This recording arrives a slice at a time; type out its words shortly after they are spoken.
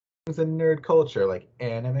things in nerd culture like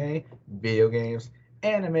anime, video games,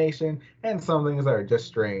 animation, and some things that are just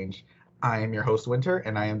strange. I am your host, Winter,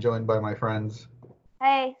 and I am joined by my friends.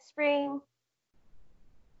 Hey, Spring.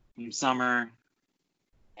 Summer.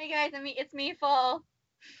 Hey guys, it's me, Fall.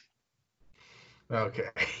 Okay.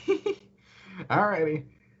 Alrighty.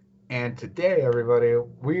 And today, everybody,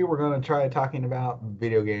 we were going to try talking about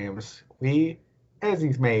video games. We, as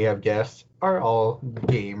you may have guessed, are all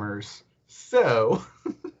gamers. So,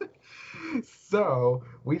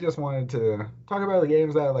 we just wanted to talk about the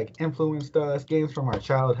games that influenced us, games from our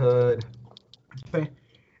childhood,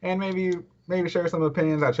 and maybe share some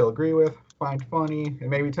opinions that you'll agree with, find funny, and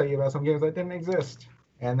maybe tell you about some games that didn't exist,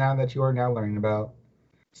 and now that you are now learning about.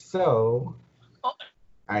 So,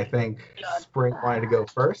 I think Spring wanted to go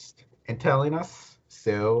first in telling us,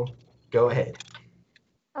 so go ahead.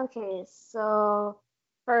 Okay, so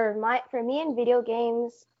for me in video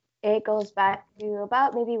games, it goes back to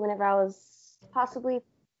about maybe whenever I was possibly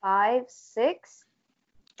 5, 6,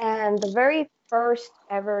 and the very first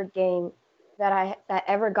ever game that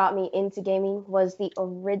ever got me into gaming was the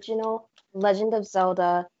original Legend of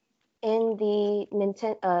Zelda in the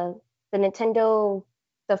Nintendo,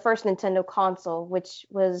 the first Nintendo console, which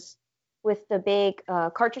was with the big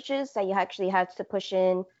cartridges that you actually had to push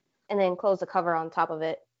in and then close the cover on top of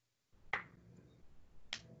it.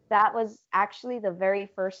 That was actually the very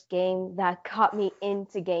first game that got me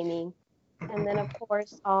into gaming. And then, of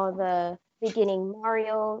course, all the beginning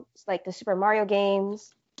Mario, like the Super Mario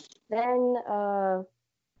games. Then the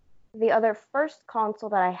other first console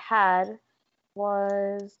that I had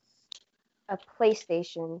was a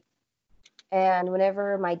PlayStation. And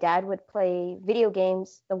whenever my dad would play video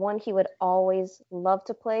games, the one he would always love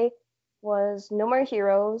to play was No More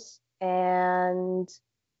Heroes and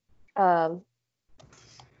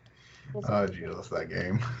Oh, Jesus, that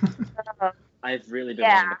game. I've really been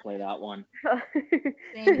wanting to play that one.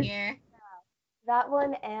 Same here. That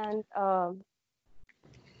one and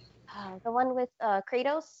the one with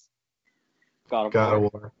Kratos. God of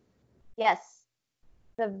War. Yes,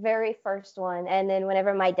 the very first one. And then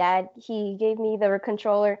whenever my dad, he gave me the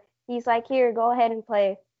controller, he's like, here, go ahead and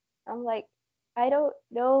play. I'm like, I don't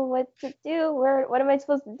know what to do. What am I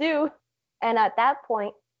supposed to do? And at that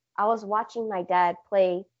point, I was watching my dad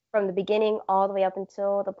play from the beginning all the way up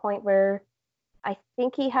until the point where I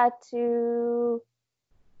think he had to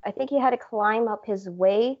climb up his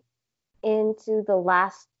way into the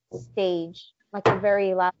last stage, like the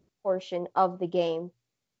very last portion of the game.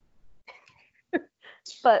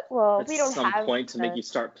 But That's we don't have some point to make you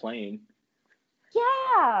start playing.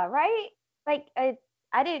 Yeah, right? Like I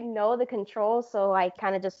didn't know the controls, so I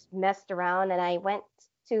kind of just messed around and I went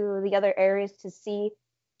to the other areas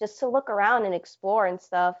just to look around and explore and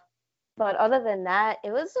stuff. But other than that,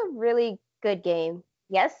 it was a really good game.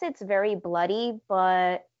 Yes, it's very bloody,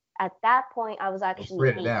 but at that point I was actually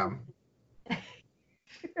rated M.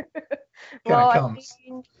 Well, Kind of comes.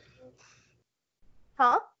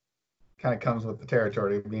 Huh? Kind of comes with the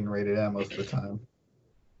territory of being rated M most of the time.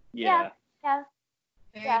 Yeah.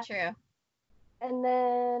 Very true. And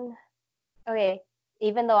then, okay,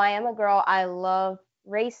 even though I am a girl, I love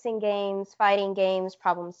racing games, fighting games,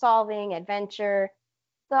 problem solving, adventure.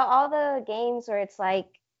 So all the games where it's like,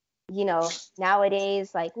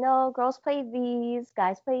 nowadays, like, no, girls play these,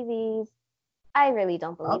 guys play these. I really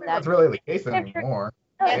don't I don't believe think that. that's really the case anymore.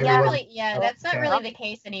 That's not Yeah. really the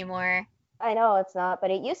case anymore. I know it's not, but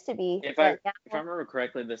it used to be. If I remember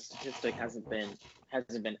correctly, the statistic hasn't been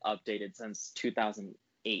updated since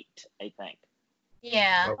 2008, I think.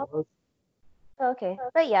 Yeah. Okay,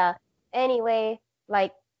 but yeah. Anyway,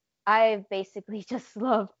 like I basically just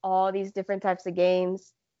love all these different types of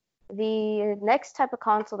games. The next type of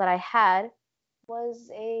console that I had was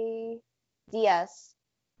a DS.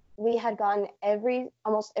 We had gotten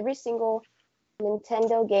almost every single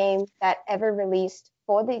Nintendo game that ever released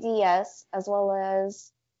for the DS, as well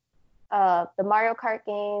as the Mario Kart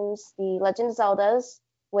games, the Legend of Zeldas,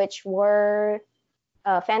 which were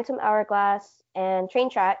Phantom Hourglass and Train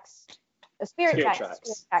Tracks. Spirit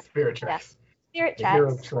Tracks. Spirit Tracks. Spirit The Tracks.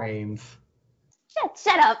 hero of trains.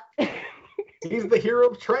 Shut up. He's the hero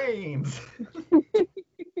of trains.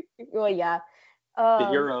 Well, yeah. The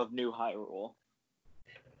hero of New Hyrule.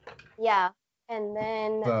 Yeah, and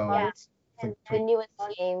then the newest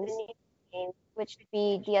games, which would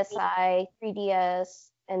be DSi,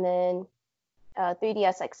 3DS, and then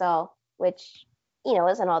 3DS XL, which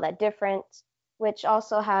isn't all that different. Which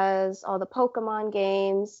also has all the Pokemon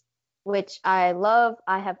games, which I love.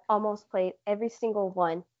 I have almost played every single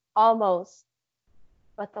one, almost.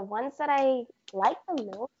 But the ones that I like the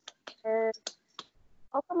most are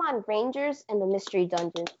Pokemon Rangers and the Mystery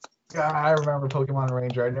Dungeons. God, I remember Pokemon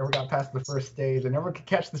Ranger. I never got past the first stage. I never could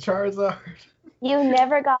catch the Charizard. You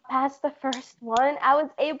never got past the first one. I was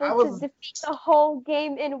able I to was defeat the whole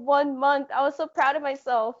game in 1 month. I was so proud of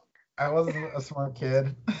myself. I wasn't a smart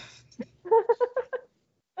kid.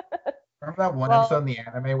 Remember that one Well, episode in the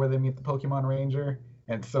anime where they meet the Pokemon Ranger?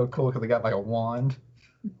 And it's so cool because they got like a wand.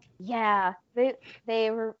 yeah,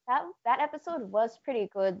 they were that episode was pretty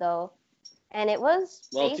good though, and it was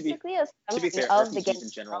Well, basically a To be summary fair, of the RPGs game.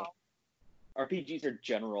 in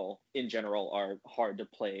general, in general are hard to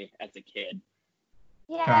play as a kid.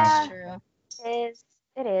 Yeah, That's true. it is.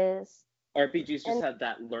 It is. RPGs just And- have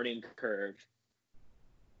that learning curve.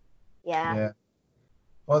 Yeah. Yeah.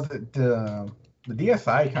 Was it the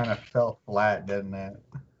DSi kind of fell flat, didn't it?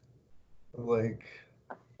 Like,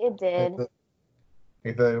 It did. what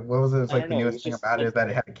was it? It's I like don't the know, it newest was thing just, about it like- is that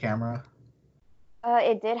it had a camera.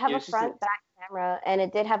 It did have It a was just front back camera, and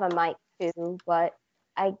it did have a mic too, but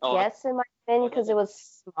I Oh, guess it might have been I because thought it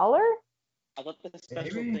was smaller. I thought the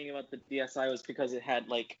special Maybe. thing about the DSi was because it had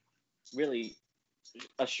like really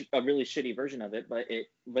a really shitty version of it, but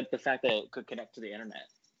the fact that it could connect to the internet.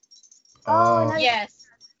 Oh, no, Yes.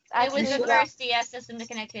 It was actually, the yeah. first DS system to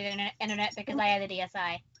connect to the internet because I had a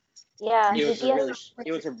DSi. Yeah, It the was a DS really, was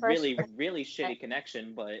it was a first- really, really shitty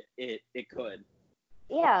connection, but it could.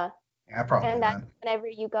 Yeah, Yeah, probably and not. that's whenever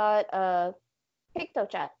you got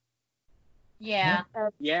PictoChat. Yeah.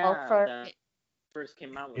 Yeah, for- that first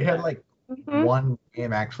came out with It had that. like Mhm. one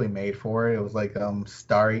game actually made for it. It was like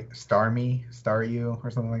Star You or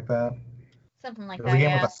something like that. Something like It was a that, game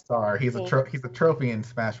yeah. with a star. He's a trophy in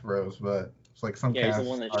Smash Bros, but it's like some Yeah, he's kind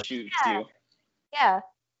the of one that star. shoots Yeah. you. Yeah,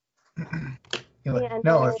 You're like, Yeah, and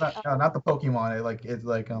no, then, it's not. No, not the Pokemon. It's like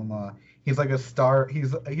he's like a star.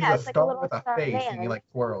 He's Yeah, a it's like a star little with a star face, and he man. like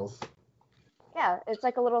twirls. yeah, it's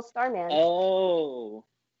like a little Starman. Oh.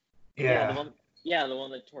 Yeah. The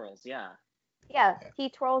one that twirls. Yeah. Yeah, he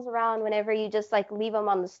twirls around whenever you just like leave him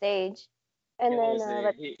on the stage, and Yeah, what then was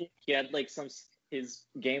let's it? see. He had like his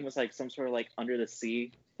game was like some sort of like under the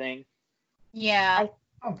sea thing. Yeah,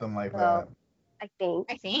 Something like Well, that. I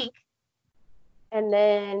think. I think. And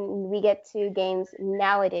then we get to games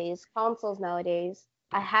nowadays, consoles nowadays.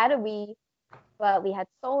 I had a Wii, but we had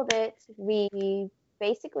sold it. We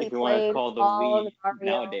basically If you want to played call the all Wii the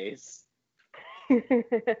Mario. nowadays.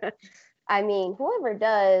 I mean, whoever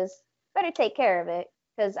does better take care of it,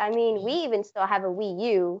 because I mean, we even still have a Wii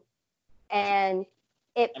U, and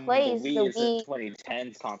it I mean, plays the the Wii is a Wii.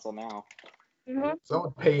 2010s console now. Mhm. Someone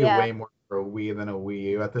would pay you Yeah. way more for a Wii than a Wii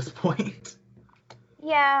U at this point.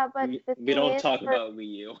 Yeah, but We, the we thing don't is, talk for- about Wii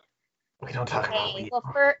U. We don't talk about Hey, Wii. well,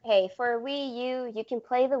 for Wii U, you can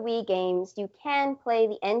play the Wii games. You can play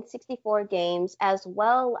the N64 games as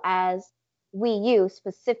well as Wii U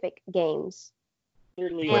specific games.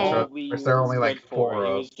 Literally, Which all are- Wii U which there are was only, like, good for. 4 It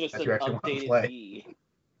of was just that an you actually want to updated play. Wii.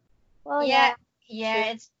 Well, Yeah, yeah,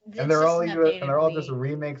 yeah, it's And they're just all an either, updated and they're all Wii. just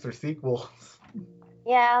remakes or sequels.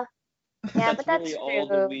 yeah, That's but that's really true. all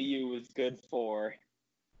the Wii U was good for.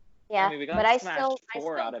 Yeah, I mean, we got but I Smash still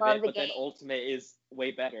 4 out of love it, the but then game. Ultimate is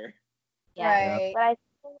way better. Yeah, Right.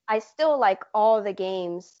 but I still like all the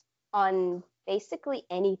games on basically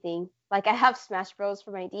anything. Like I have Smash Bros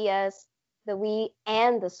for my DS, the Wii,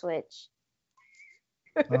 and the Switch,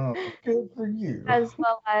 Oh, good for you. as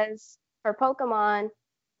well as for Pokemon.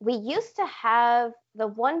 We used to have the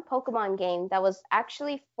one Pokemon game that was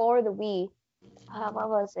actually for the Wii. What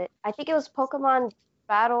was it? I think it was Pokemon Was it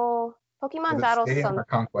Battle Stadium some. or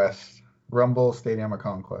Conquest? Rumble, Stadium, or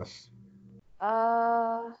Conquest?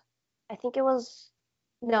 I think it was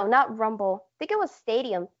no, not Rumble. I think it was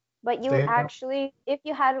Stadium. But you Stadium? actually, if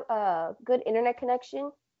you had a good internet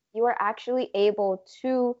connection, you were actually able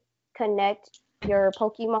to connect your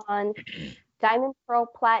Pokemon Diamond, Pearl,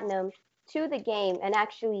 Platinum to the game and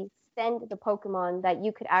actually send the Pokemon that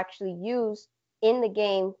you could actually use in the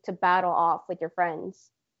game to battle off with your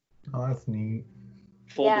friends. Oh, that's neat.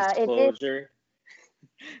 Full Yeah, it did. disclosure.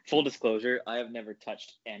 Full disclosure, I have never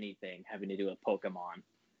touched anything having to do with Pokemon.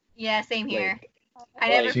 Yeah, same here. Like, I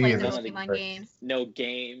never like, played the Jesus Pokemon Christ. games. no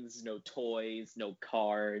games, no toys, no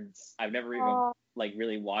cards. I've never even Oh, like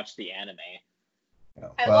really watched the anime. Yeah,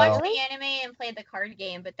 I well, watched the anime and played the card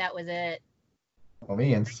game, but that was it. well,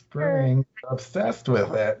 me and Spring are obsessed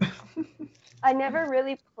with it. I never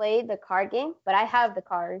really played the card game, but I have the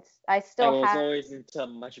cards. I I still was have. always into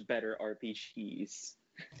much better RPGs.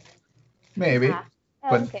 Maybe, Ah,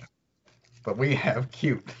 but okay. but we have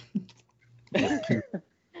cute. Cute.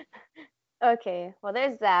 Okay, well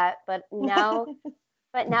there's that, but now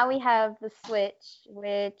we have the Switch,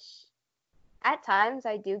 which at times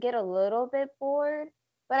I do get a little bit bored,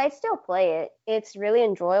 but I still play it. It's really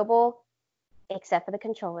enjoyable. except for the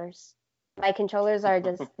controllers. My controllers are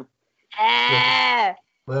just ah.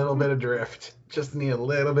 Little bit of drift. Just need a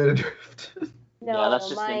little bit of drift. No, Yeah, that's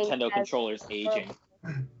just mine Nintendo has controllers aging.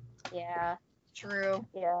 Yeah, True.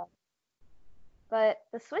 yeah. But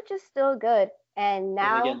the Switch is still good, and Then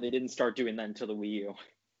now, again, they didn't start doing that until the Wii U.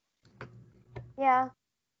 yeah,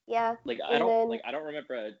 yeah. Like I And don't then, like I don't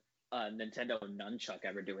remember a Nintendo nunchuck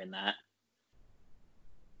ever doing that.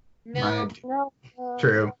 No. Mine- no,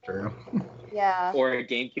 True. yeah, Or a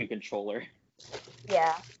GameCube controller.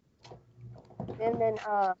 yeah. And then,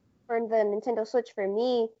 for the Nintendo Switch, for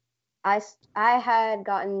me, I had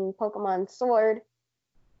gotten Pokemon Sword.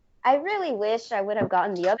 I really wish I would have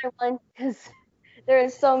gotten the other one because there are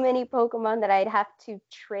so many Pokemon that I'd have to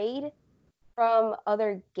trade from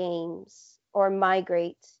other games or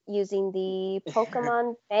migrate using the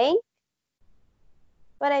Pokemon Bank.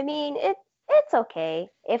 But I mean, it's okay.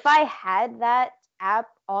 If I had that app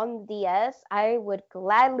on DS, I would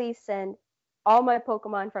gladly send all my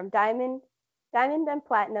Pokemon from Diamond and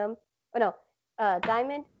Platinum. Oh no,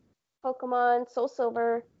 Diamond, Pokemon Soul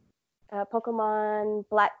Silver, Pokemon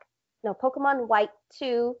Black, no, Pokemon White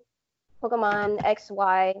 2, Pokemon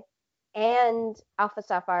XY, and Alpha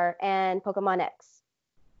Sapphire and Pokemon X.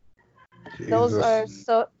 Those are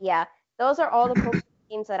those are all the Pokemon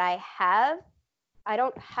games that I have. I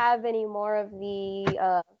don't have any more of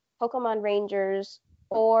the Pokemon Rangers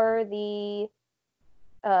or the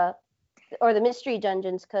mystery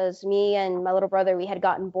dungeons because me and my little brother, we had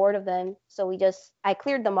gotten bored of them, so I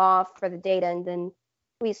cleared them off for the data and then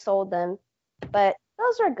we sold them. But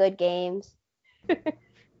those are good games. Okay.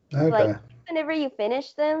 Like whenever you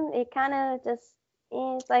finish them, it kind of just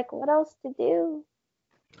it's like, what else to do?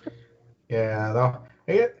 Yeah, though.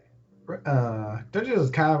 Dungeons is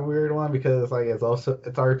kind of a weird one because like it's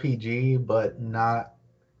RPG,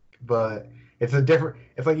 but it's a different.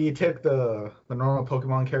 It's like you took the normal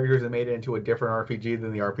Pokemon characters and made it into a different RPG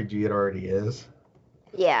than the RPG it already is.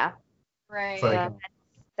 Yeah, Right. It's like, yeah,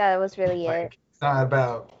 that was really it. like it's not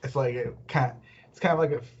about. It's like it's kind of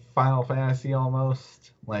like a Final Fantasy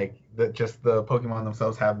almost. Like just the Pokemon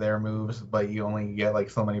themselves have their moves, but you only get like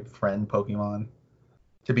so many friend Pokemon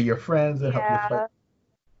to be your friends and help you fight. Yeah,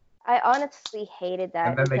 I honestly hated that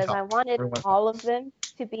And then they because I talk. wanted Everyone all of them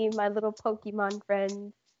to be my little Pokemon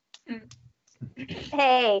friends.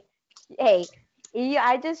 Hey, yeah,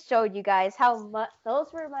 I just showed you guys how much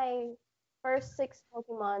those were my first 6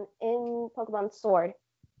 Pokemon in Pokemon Sword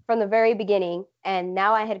from the very beginning, and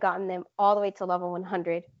now I had gotten them all the way to level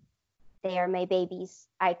 100. They are my babies.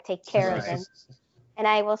 I take care of them, and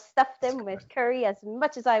I will stuff them with curry as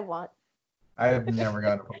much as I want. I have never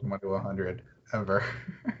gotten a Pokemon to 100 ever.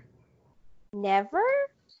 Never?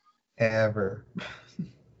 Ever.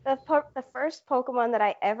 The first Pokemon that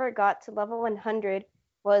I ever got to level 100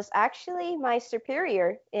 was actually my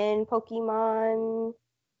superior in Pokemon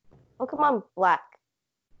Black.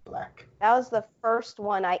 That was the first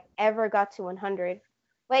one I ever got to 100.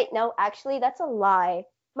 Wait, no, actually that's a lie.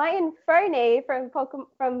 My Infernape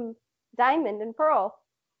from Diamond and Pearl.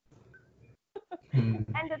 And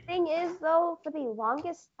the thing is, though, for the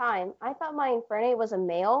longest time, I thought my Infernape was a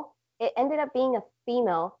male. It ended up being a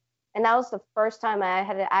female. And that was the first time I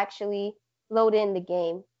had to actually load in the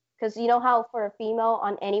game. Because you know how for a female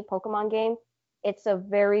on any Pokemon game, it's a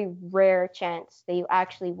very rare chance that you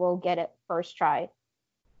actually will get it first try.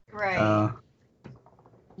 Right.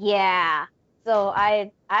 Yeah. So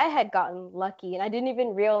I had gotten lucky, and I didn't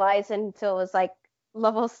even realize until it was like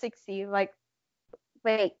level 60. Like,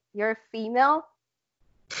 wait, you're a female?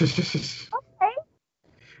 Okay.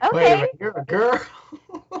 Wait a minute, you're a girl?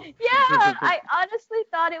 Yeah, I honestly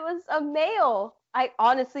thought it was a male. I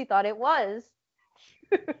honestly thought it was.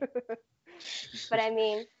 But I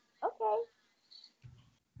mean, okay.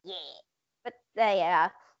 Yeah. But yeah.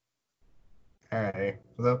 Alright.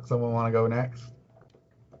 Does someone want to go next?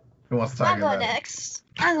 Who wants to talk I'll go about next.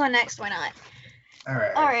 I'll go next. Why not? it?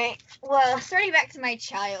 Alright. All right. Well, starting back to my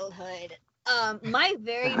childhood, my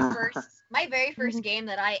very first game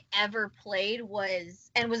that I ever played was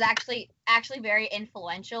actually very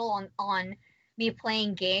influential on me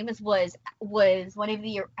playing games was one of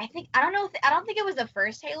the I don't think it was the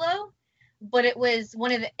first Halo, but it was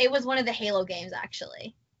one of the Halo games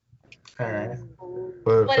actually. Alright.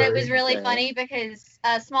 But it was really funny because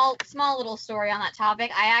a small little story on that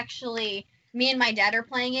topic. Me and my dad are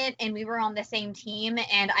playing it, and we were on the same team,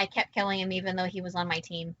 and I kept killing him even though he was on my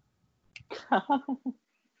team.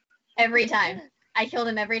 Every time. I killed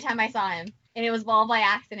him every time I saw him. And it was all by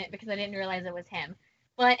accident because I didn't realize it was him.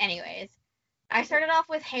 But anyways, I started off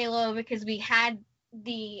with Halo because we had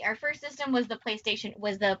our first system was the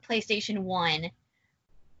PlayStation 1.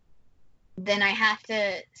 then I have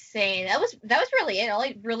to say that was really it. All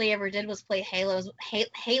I really ever did was play Halo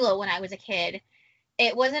when I was a kid.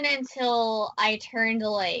 It wasn't until I turned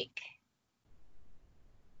it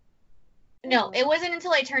wasn't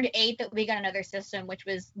until I turned 8 that we got another system, which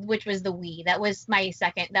was the Wii. That was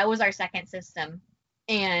our second system.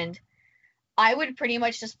 And I would pretty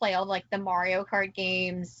much just play all like the Mario Kart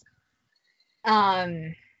games.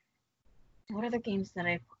 What other games that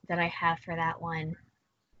I have for that one?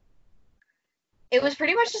 It was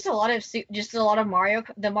pretty much just a lot of Mario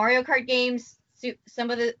Kart games. I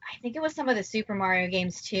think it was some of the Super Mario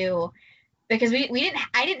games too, because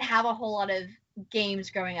I didn't have a whole lot of games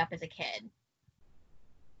growing up as a kid.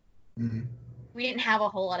 Mm-hmm. We didn't have a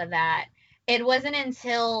whole lot of that. It wasn't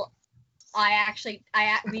until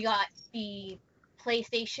we got the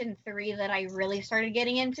PlayStation 3 that I really started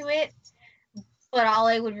getting into it. But all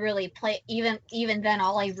I would really play, even then,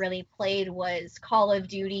 all I really played was Call of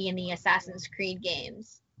Duty and the Assassin's Creed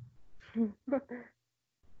games.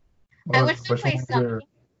 I would still play some.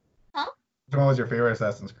 Huh? Which one was your favorite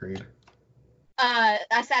Assassin's Creed?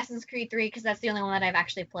 Assassin's Creed 3, because that's the only one that I've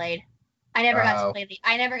actually played. I never got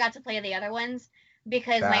to play the other ones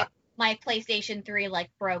because my PlayStation 3 like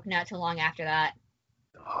broke not too long after that.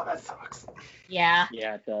 Oh, that sucks. Yeah.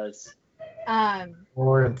 Yeah, it does.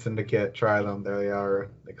 Or in Syndicate, try them. There they are.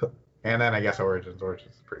 And then I guess Origins.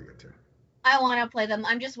 Origins is pretty good too. I want to play them.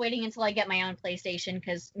 I'm just waiting until I get my own PlayStation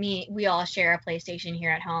because we all share a PlayStation here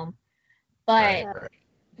at home. But Right.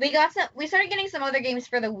 we started getting some other games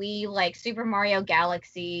for the Wii, like Super Mario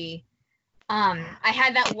Galaxy. I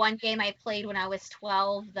had that one game I played when I was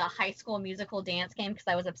 12, the High School Musical dance game, because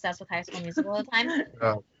I was obsessed with High School Musical at the time.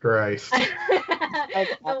 Oh, Christ.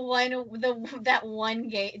 that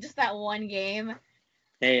one game.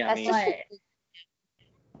 Hey, I That's mean, just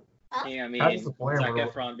How disappointing Zac were-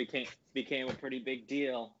 Efron became a pretty big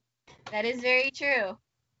deal. That is very true.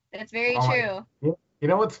 That's very Oh my- true. You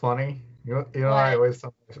know what's funny? You know What? I always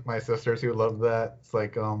tell my sisters who love that. It's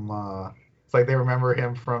like it's like they remember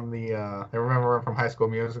him from High School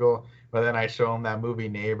Musical, but then I show them that movie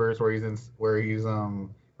Neighbors where he's a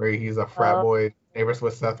frat boy neighbors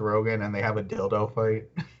with Seth Rogen and they have a dildo fight.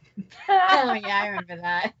 Oh yeah, I remember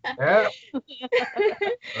that. Yeah.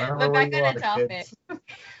 But back on the topic. Kids.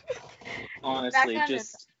 Honestly, Back on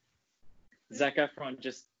just Zac Efron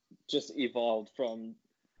just evolved from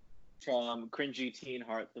cringy teen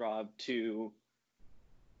heartthrob to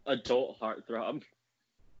adult heartthrob.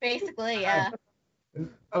 Basically, yeah.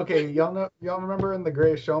 Okay, y'all remember in The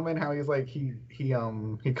Greatest Showman how he's like he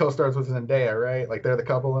co-stars with Zendaya, right? Like they're the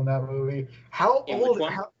couple in that movie. How In which old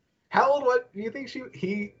one? how old what do you think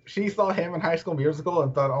she saw him in High School Musical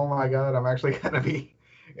and thought, "Oh my god, I'm actually going to be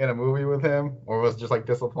in a movie with him?" Or was just like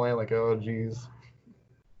disappointed like, "Oh geez."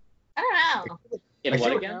 I don't know. In Like,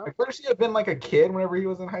 what she again? Like, wouldn't she have been like a kid whenever he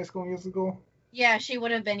was in High School Musical? Yeah, she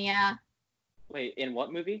would have been, yeah. Wait, in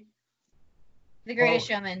what movie? The Greatest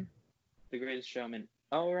Showman. The Greatest Showman.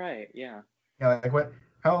 Oh right, yeah. Yeah, like what?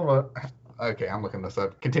 How old? Okay, I'm looking this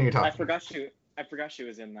up. Continue talking. I forgot she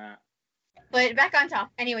was in that. But back on top.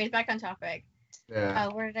 Anyways, back on topic. Yeah.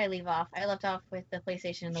 Where did I leave off? I left off with the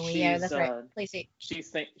PlayStation and the Wii. Yeah, that's right. PlayStation.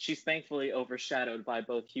 She's thankfully overshadowed by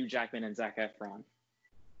both Hugh Jackman and Zac Efron.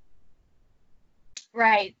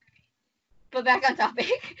 Right. But back on topic.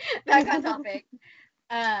 I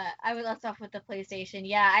was left off with the PlayStation.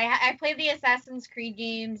 Yeah, I played the Assassin's Creed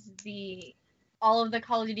games, all of the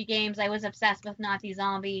Call of Duty games. I was obsessed with Nazi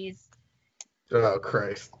zombies. Oh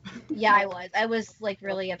Christ. Yeah, I was. I was like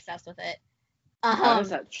really obsessed with it. How is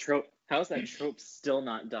that trope still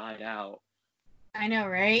not died out? I know,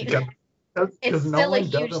 right? It's It's no still a one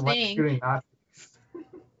huge doesn't like thing. shooting Nazis.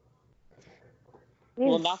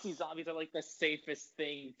 Well, Nazi zombies are like the safest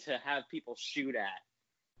thing to have people shoot at.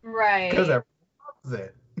 Right. Because everyone loves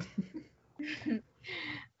it.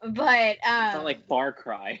 But It's not like Far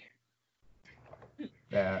Cry,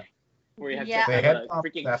 Yeah. where you have Yeah. to They have had a some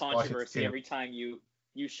freaking Sasquatches, controversy too. every time you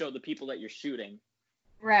show the people that you're shooting.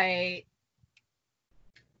 right.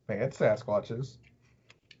 They had Sasquatches.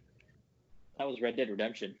 That was Red Dead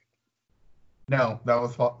Redemption. No, that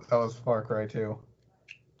was Far Cry 2.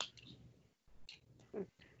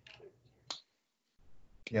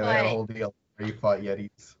 Yeah, they had a But- whole deal where you fought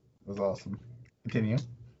Yetis. It was awesome. Continue.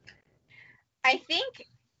 I think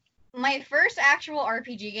my first actual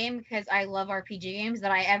RPG game, because I love RPG games,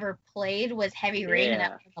 that I ever played was Heavy Rain, and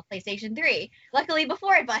that was on the PlayStation 3. Luckily,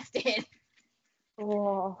 before I busted.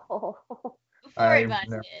 Whoa. I've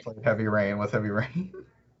never played Heavy Rain. What's Heavy Rain?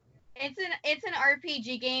 It's an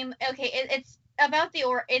RPG game. Okay, it's about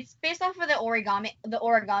it's based off of the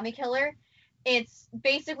Origami Killer, it's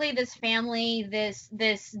basically this family, this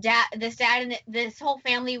dad and this whole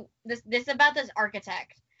family, this about this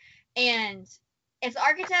architect, and it's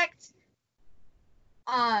architect,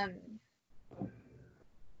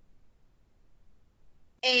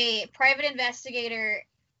 a private investigator,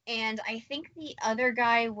 and I think the other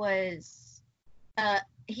guy was,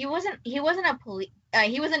 he wasn't a he was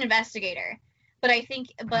an investigator, but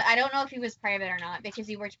I don't know if he was private or not, because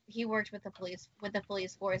he worked with the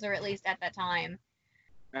police force, or at least at that time.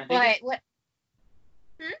 But what?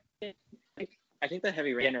 I think the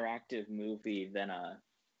heavy interactive movie than a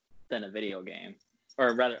video game,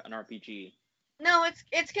 or rather an RPG. No,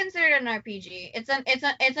 it's considered an RPG. It's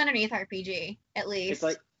underneath RPG, at least.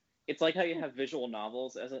 It's like how you have visual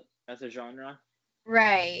novels as a genre.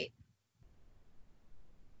 Right.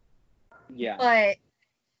 Yeah. But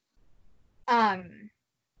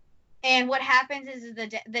and what happens is the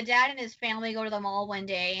dad and his family go to the mall one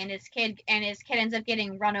day, and his kid ends up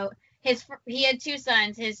getting run over. He had two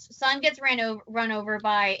sons. His son gets run over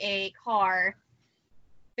by a car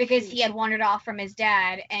because he had wandered off from his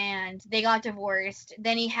dad, and they got divorced.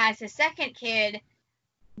 Then he has his second kid,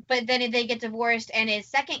 but then they get divorced, and his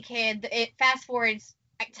second kid, it fast forwards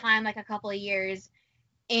time like a couple of years,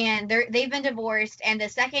 and they've been divorced, and the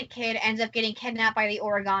second kid ends up getting kidnapped by the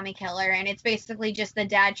origami killer, and it's basically just the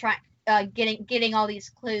dad getting all these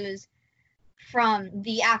clues from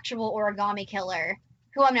the actual origami killer,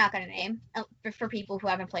 who I'm not going to name for people who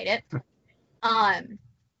haven't played it.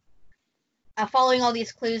 Following all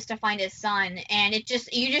these clues to find his son, and you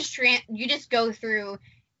just go through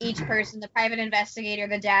each person, the private investigator,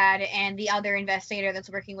 the dad, and the other investigator that's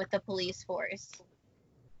working with the police force,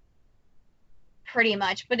 pretty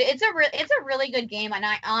much. But it's a really good game, and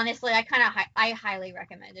I highly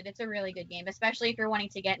recommend it. It's a really good game, especially if you're wanting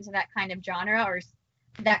to get into that kind of genre, or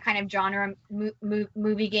that kind of genre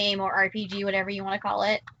movie game or RPG, whatever you want to call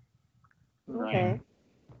it. Okay.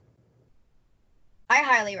 I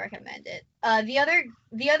highly recommend it. The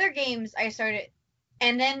other games I started,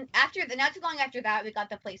 and then not too long after that, we got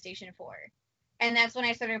the PlayStation 4, and that's when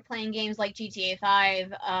I started playing games like GTA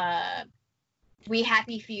 5, We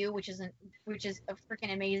Happy Few, which is a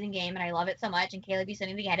freaking amazing game, and I love it so much. And Caleb, you said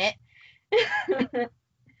to get it.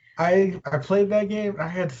 I played that game. I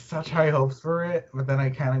had such high hopes for it, but then I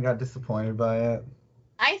kind of got disappointed by it.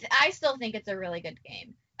 I still think it's a really good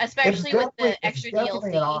game, especially with the extra DLC. It's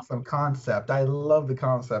definitely an awesome concept. I love the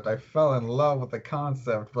concept. I fell in love with the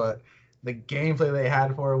concept, but the gameplay they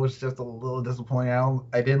had for it was just a little disappointing. I'm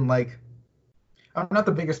not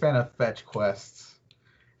the biggest fan of fetch quests.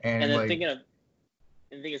 And then thinking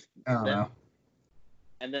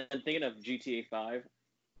of GTA 5,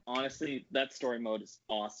 honestly, that story mode is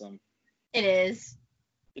awesome. It is.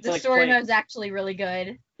 The story mode is actually really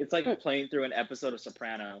good. It's like playing through an episode of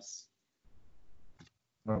Sopranos.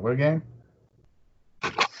 What game?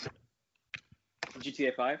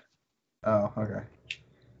 GTA 5. Oh, okay.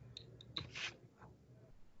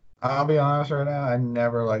 I'll be honest right now, I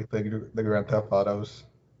never liked the Grand Theft Autos.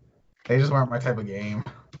 They just weren't my type of game.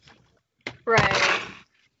 Right.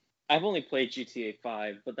 I've only played GTA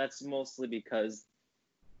 5, but that's mostly because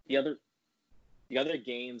the other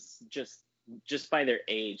games just by their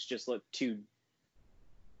age just look too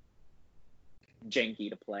janky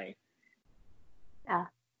to play. Yeah.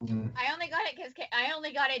 I only got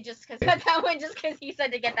it just because that one, just because he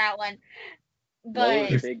said to get that one.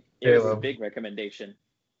 But it was a big recommendation.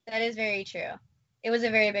 That is very true. It was a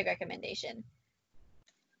very big recommendation.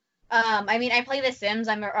 I mean, I play The Sims.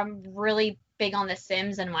 I'm really big on The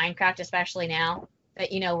Sims and Minecraft, especially now that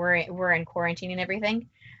we're in quarantine and everything.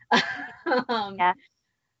 Yeah.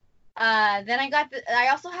 Then I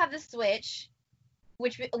also have the Switch,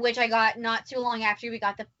 which I got not too long after we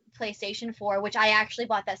got the PlayStation 4, which I actually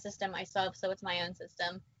bought that system myself, so it's my own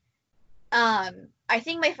system. I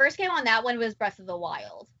think my first game on that one was Breath of the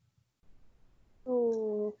Wild.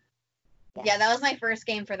 Ooh. Yes. Yeah, that was my first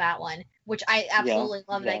game for that one, which I absolutely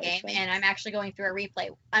love that game, and I'm actually going through a replay.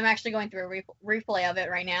 I'm actually going through a replay of it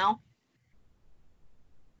right now.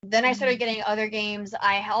 Then I started getting other games.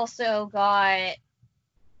 I also got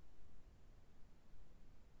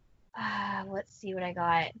let's see what I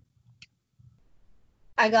got.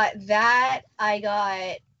 I got that. I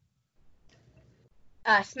got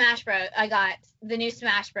Smash Bros. I got the new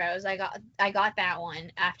Smash Bros. I got that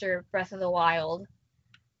one after Breath of the Wild.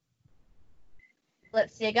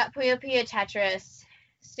 Let's see. I got Puyo Puyo Tetris,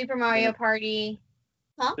 Super Mario Party.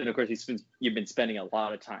 Huh? And of course, you've been spending a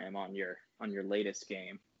lot of time on your latest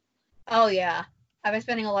game. Oh yeah, I've been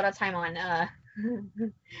spending a lot of time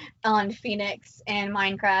on Phoenix and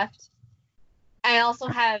Minecraft. I also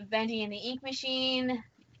have Bendy and the Ink Machine.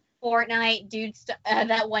 Fortnite,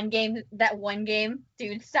 that one game,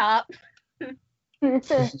 Dude Stop. And I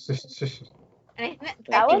think That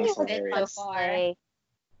That one game's was it hilarious. fun so to far. play.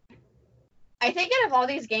 I think out of all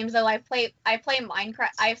these games though, I play Minecraft.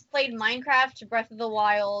 I've played Minecraft, Breath of the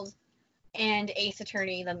Wild, and Ace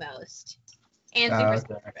Attorney the most, and Super okay.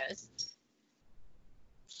 Smash Bros.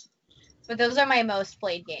 But those are my most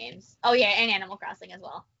played games. Oh yeah, and Animal Crossing as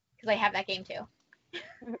well, because I have that game too.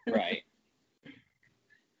 Right.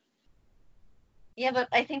 Yeah, but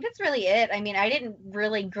I think that's really it. I mean, I didn't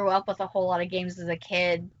really grow up with a whole lot of games as a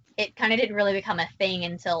kid. It kind of didn't really become a thing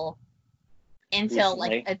until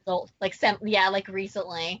like Recently. adult, like like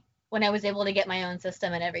recently, when I was able to get my own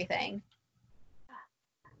system and everything.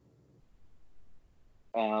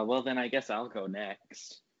 Well, then I guess I'll go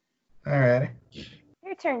next. Alrighty.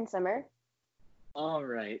 Your turn, Summer. All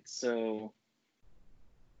right, so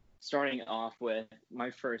starting off with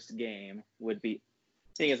my first game would be.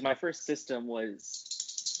 Thing is, my first system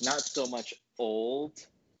was not so much old.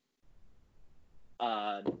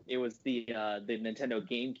 It was the Nintendo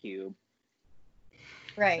GameCube,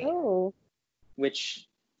 Right. Oh. which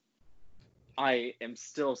I am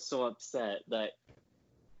still so upset that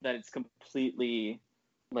it's completely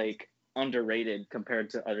like underrated compared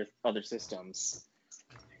to other systems.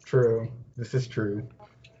 True. This is true.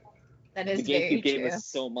 That The is very GameCube gave true. us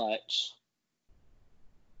so much.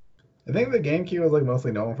 I think the GameCube was like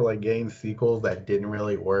mostly known for like getting sequels that didn't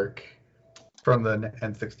really work from the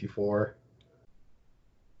N64.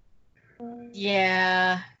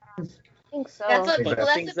 Yeah. I think so. That's what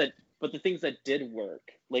Exactly. But well, the things that did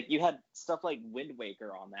work, like you had stuff like Wind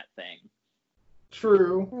Waker on that thing.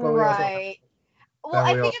 True, but we also right. Well, then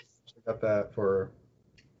I we think also it's got that for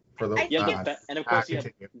the I You think have and of course you have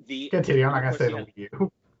continue. the Continue. I'm not and gonna of say course the Wii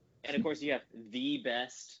U. and of course you have the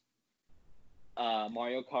best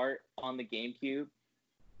Mario Kart on the GameCube.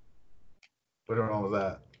 Which one was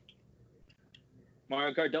that?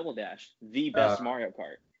 Mario Kart Double Dash, the best Mario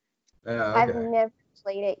Kart. Yeah, I've okay. never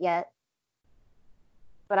played it yet,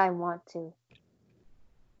 but I want to.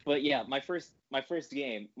 But yeah, my first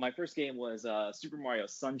game was Super Mario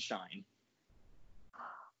Sunshine.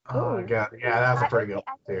 Oh Ooh. god, yeah, that's a pretty good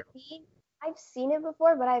one too. I've seen it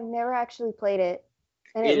before, but I've never actually played it,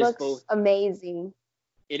 and it It is looks both- amazing.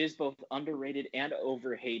 It is both underrated and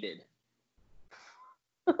overhated.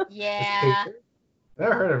 yeah.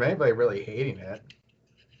 Never heard of anybody really hating it.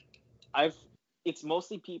 It's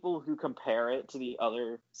mostly people who compare it to the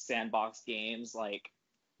other sandbox games like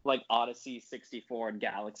Odyssey, 64, and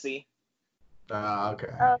Galaxy. Okay.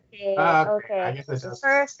 Okay. I guess it's just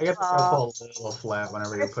First I guess of it does all, fall a little flat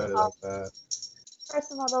whenever you First put of it all- like that.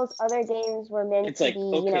 first of all, those other games were meant It's to like, be,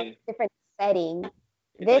 okay. different setting.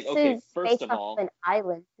 It's This like, okay, is first based of off all, an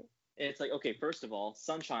island. it's like, okay, first of all,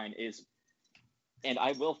 Sunshine is, and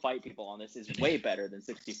I will fight people on this, is way better than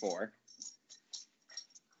 64.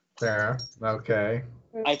 Fair. Okay.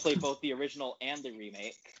 I played both the original and the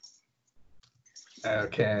remake.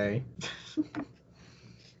 Okay.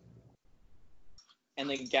 And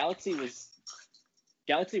then Galaxy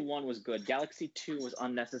 1 was good. Galaxy 2 was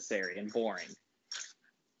unnecessary and boring.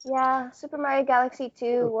 Yeah, Super Mario Galaxy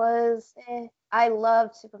 2 was. I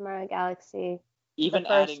loved Super Mario Galaxy. Even the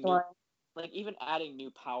first adding one. even adding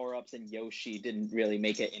new power-ups and Yoshi didn't really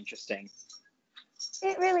make it interesting.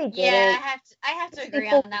 It really did. Yeah, I have to agree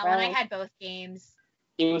on that one. I Around. had both games.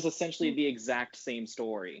 It was essentially the exact same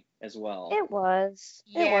story as well. It was.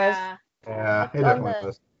 It was. Yeah. Yeah, it On definitely the-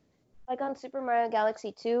 was. Like on Super Mario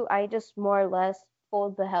Galaxy 2, I just more or less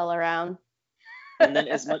pulled the hell around. And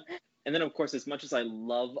then of course, as much as I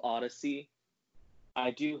love Odyssey,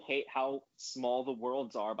 I do hate how small the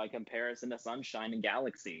worlds are by comparison to Sunshine and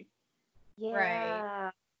Galaxy. Yeah.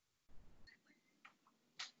 Right.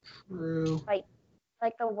 True.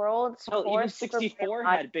 Like the worlds Hell, for even Super 64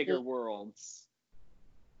 Mario had bigger Odyssey. worlds.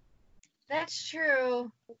 That's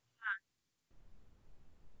true.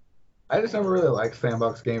 I just never really liked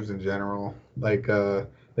sandbox games in general. Like the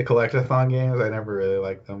collectathon games, I never really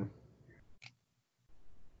liked them.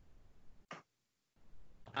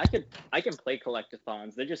 I can play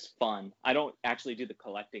collectathons. They're just fun. I don't actually do the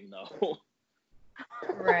collecting though.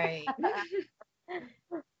 Right.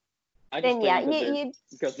 I just Then play yeah, them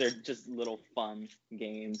because they're just little fun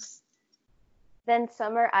games. then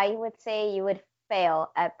Summer, I would say you would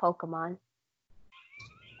fail at Pokemon.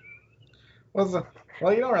 Well,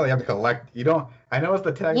 you don't really have to collect. You don't. I know it's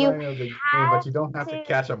the tagline of the game, but you don't have to to.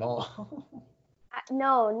 catch them all.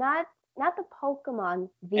 No, not the Pokemon. And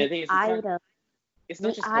the thing The is, it's not- item. It's not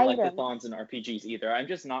The just item. collectathons and RPGs either. I'm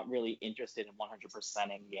just not really interested in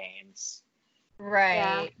 100%ing games.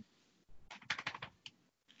 Right.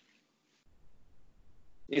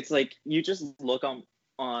 It's like you just look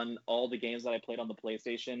on all the games that I played on the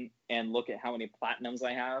PlayStation and look at how many platinums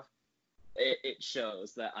I have. It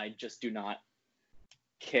shows that I just do not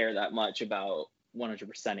care that much about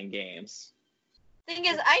 100% in games. Thing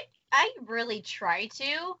is, I really try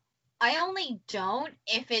to. I only don't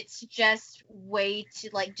if it's just way too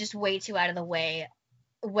out of the way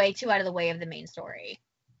of the main story,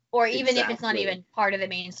 or even if it's not Exactly. even part of the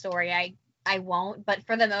main story, I won't. But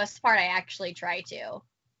for the most part, I actually try to.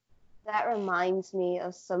 That reminds me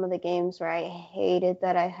of some of the games where I hated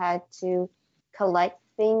that I had to collect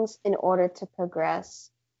things in order to progress.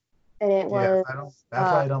 And it was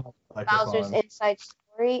That's why I don't like Bowser's collectathons. Inside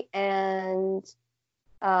Story and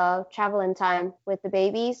Travel in Time with the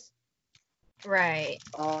babies. Right.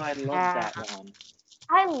 Oh, I love that one.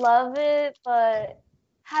 I love it, but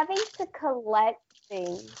having to collect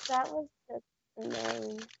things, that was just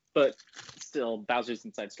annoying. But still, Bowser's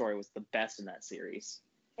Inside Story was the best in that series.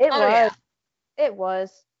 It Oh, was. yeah. It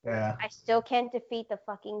was. Yeah. I still can't defeat the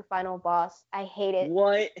fucking final boss. I hate it.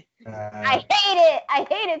 What? I hate it. I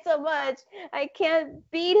hate it so much. I can't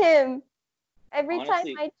beat him. Every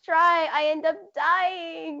Honestly- time I try, I end up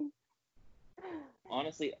dying.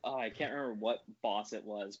 Honestly, I can't remember what boss it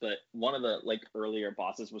was, but one of the like earlier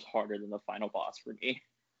bosses was harder than the final boss for me.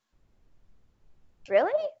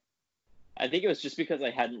 Really? I think it was just because I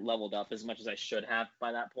hadn't leveled up as much as I should have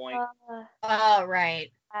by that point. Oh, right.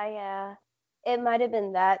 Yeah. It might have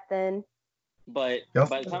been that then. But You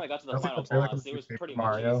also- by the time I got to the you also final got the trailer boss, for it was Super pretty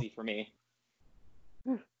Mario. much easy for me.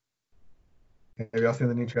 Have y'all seen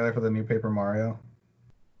the new trailer for the new Paper Mario?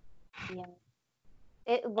 Yeah.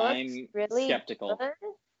 It looks I'm really skeptical. good.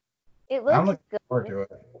 It I'm looks looking good, forward to it.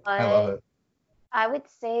 but I love it. I would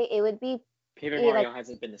say it would be, Paper Yeah, Mario like,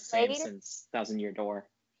 hasn't been the same played- since Thousand Year Door.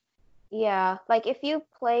 yeah, like if you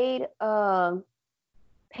played Super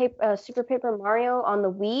Paper Mario on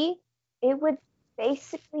the Wii, it would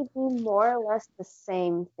basically be more or less the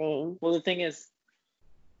same thing. Well, the thing is,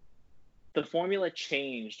 the formula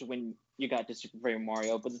changed when you got to Super Paper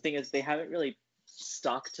Mario, but the thing is, they haven't really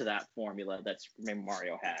stuck to that formula that Super Paper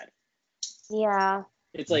Mario had. Yeah.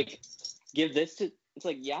 It's like, it's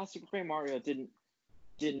like, yeah, Super Paper Mario didn't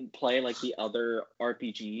play like the other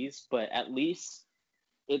RPGs, but at least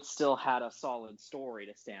it still had a solid story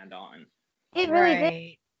to stand on. It really did.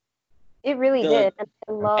 Right. It really The- did. And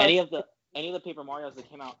I love Any of the Paper Marios that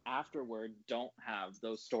came out afterward don't have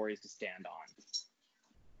those stories to stand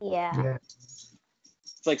on. Yeah. Yeah.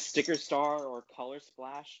 It's like Sticker Star or Color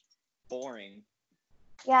Splash, boring.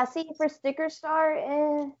 Yeah, see, for Sticker Star,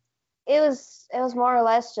 it was more or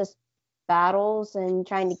less just battles and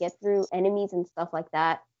trying to get through enemies and stuff like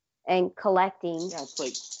that, and collecting. Yeah,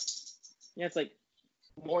 it's like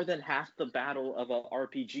more than half the battle of a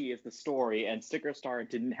RPG is the story, and Sticker Star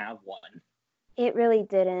didn't have one. It really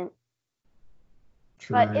didn't.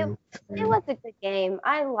 True. But it was a good game.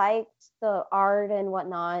 I liked the art and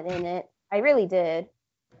whatnot in it. I really did.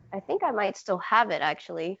 I think I might still have it,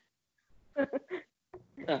 actually.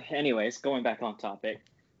 Anyways, going back on topic.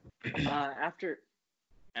 After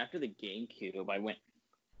the GameCube, I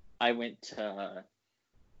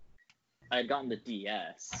had gotten the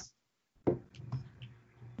DS.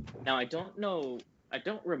 Now I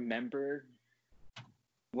don't remember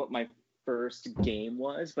what my first game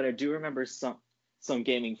was, but I do remember some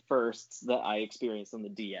gaming firsts that I experienced on the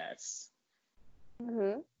DS.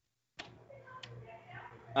 Mm-hmm.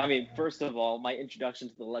 I mean, first of all, my introduction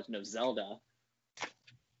to The Legend of Zelda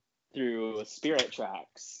through Spirit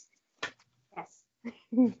Tracks. Yes.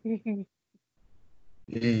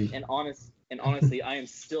 And honestly, I am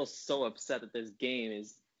still so upset that this game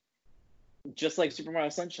is, just like Super Mario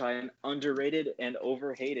Sunshine, underrated and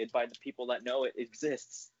overhated by the people that know it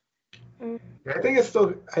exists. Yeah, I think it's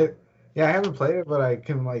still. I haven't played it, but I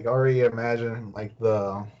can like already imagine like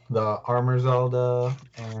the Armor Zelda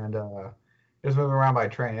and just moving around by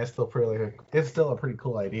train. It's still a pretty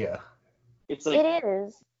cool idea. It's like It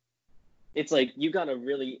is. it's like you got a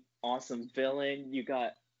really awesome villain, you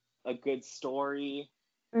got a good story,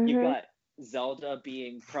 you Mhm. got Zelda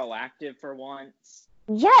being proactive for once.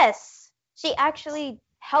 Yes, she actually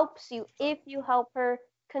helps you if you help her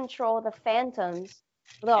control the phantoms,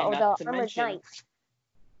 And the not to armored mention- knights.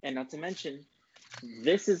 And not to mention,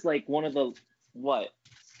 this is like one of the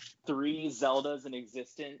 3 Zeldas in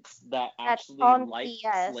existence that That's actually on like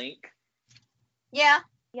DS. Link. Yeah.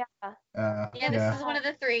 Yeah. Yeah. This is one of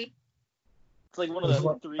the 3. It's like one of Let's the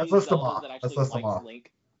list- 3 let's list them Zeldas off. that Let's actually list them likes off.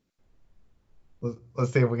 Link.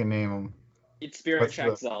 Let's see if we can name them. It's Spirit What's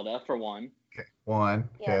Tracks Zelda for one. Okay, one.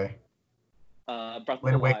 Yeah. Okay. Breath of the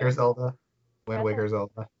Wind Waker Wild. Zelda. Wind Breath of- Waker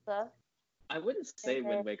Zelda. So, I wouldn't say And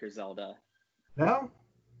Wind then- Waker Zelda. No.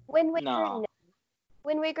 Wind Waker, No. no.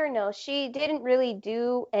 Wind Waker, no. She didn't really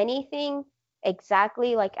do anything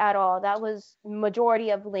exactly like at all. That was majority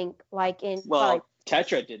of Link, like in Well, Twilight.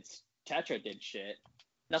 Tetra did shit.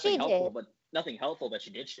 She did. Nothing helpful, but she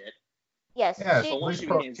did shit. Yes, Yeah, she But once she's she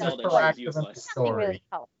did became she's Zelda, stuff, she was proactive in the useless. nothing really story.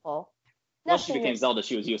 helpful. Once she Nothing became really. Zelda,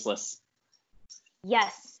 she was useless.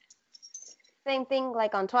 Yes. Same thing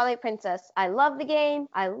like on Twilight Princess. I love the game.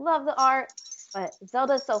 I love the art, but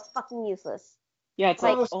Zelda's so fucking useless. Yeah, it's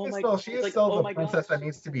Like, like, She it's is like, still oh the my princess gosh. that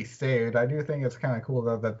needs to be saved. I do think it's kind of cool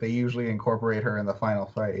though that they usually incorporate her in the final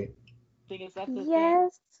fight. Thing is, that's the thing.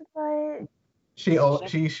 yes, but She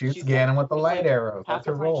shoots She's like, Ganon with the it's light like arrows. half That's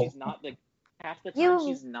the her time role. You-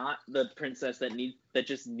 she's not the princess that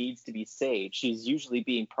just needs to be saved. She's usually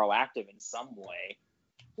being proactive in some way.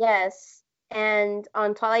 yes. And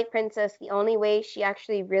on Twilight Princess, the only way she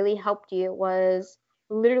actually really helped you was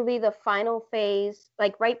literally the final phase,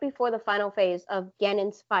 like right before the final phase of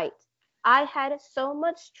Ganon's fight. I had so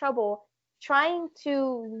much trouble trying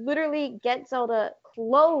to literally get Zelda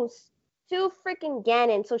close to freaking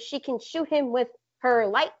Ganon so she can shoot him with her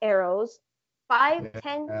light arrows.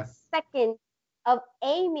 5-10 Yeah. seconds of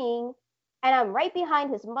aiming, and I'm right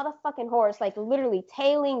behind his motherfucking horse, like literally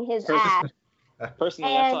tailing his ass.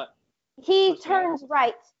 Personally, I And thought he personally, turns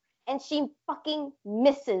right, and she fucking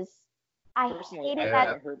misses. I Personally, hated I that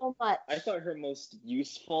thought her- so much. I thought her most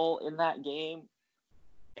useful in that game,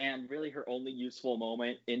 and really her only useful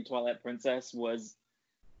moment in Twilight Princess was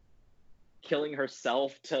killing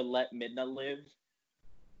herself to let Midna live.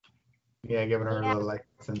 Yeah, giving her Yeah. a little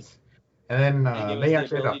license. And then And give us they the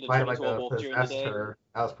actually had ability to to fight turn like into a a wolf during the possessed day. her.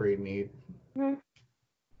 That was pretty neat.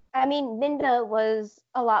 I mean, Minda was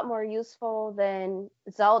a lot more useful than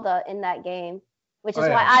Zelda in that game, which is Oh,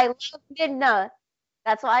 why yeah. I love Midna.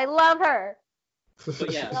 That's why I love her.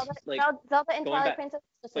 But yeah, Zelda, like Zelda and going Twilight back- Princess.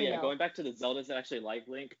 Just But a yeah, no. going back to the Zeldas that actually like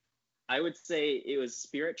Link, I would say it was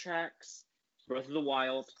Spirit Tracks, Breath of the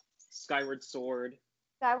Wild, Skyward Sword.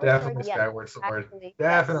 Skyward Definitely Sword, yes, Skyward Sword. actually,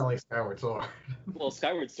 Definitely Skyward Sword. Well,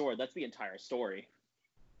 Skyward Sword, that's the entire story.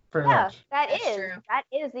 Pretty Yeah, much. That's is. true. That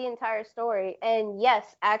is the entire story. And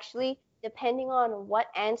yes, actually, depending on what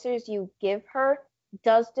answers you give her,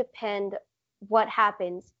 does depend what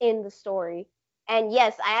happens in the story. And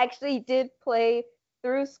yes, I actually did play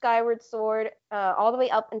through Skyward Sword all the way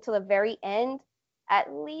up until the very end,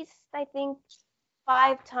 at least I think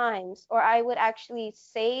 5 times. Or I would actually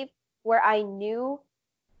save where I knew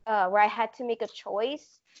where I had to make a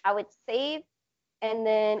choice. I would save, and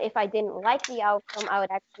then if I didn't like the outcome, I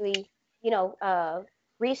would actually,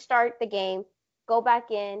 restart the game, go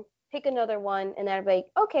back in, pick another one, and then I'd be like,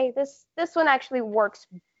 okay, this one actually works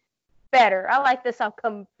better. I like this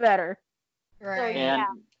outcome better. Right. And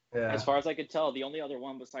Yeah. as far as I could tell, the only other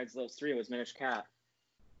one besides those three was Minish Cap.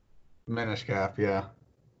 Minish Cap, yeah.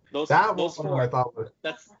 Those That those one four. I thought was.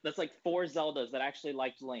 That's like 4 Zeldas that actually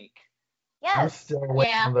liked Link. I'm Yes. still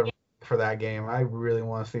waiting Yeah. on the for that game. I really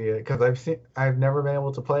want to see it because I've never been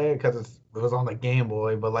able to play it because it was on the Game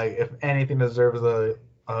Boy. But like, if anything deserves a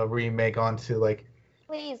remake onto like,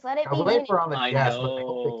 Please let it I be was waiting Minish. for it on the I DS, but I hope they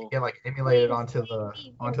know. can get like emulated Please, onto please, the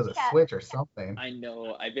Minish Cap. Switch or something. I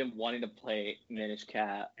know. I've been wanting to play Minish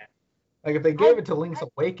Cap. Like if they gave it to Link's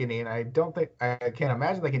Awakening, I can't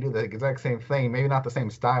imagine they can do the exact same thing. Maybe not the same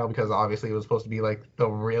style because obviously it was supposed to be like the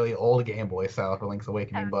really old Game Boy style for Link's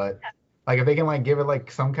Awakening. But like if they can like give it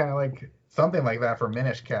like some kind of like something like that for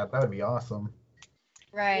Minish Cap, that would be awesome.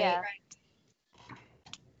 Right. Yeah.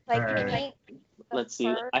 Like Alright. make the Let's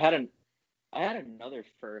see. first- I had another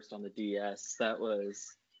first on the DS. That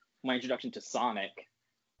was my introduction to Sonic.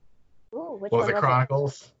 Ooh, which What was one it,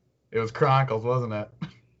 Chronicles? It was Chronicles, wasn't it?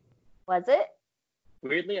 Was it?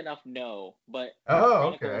 Weirdly enough, no, but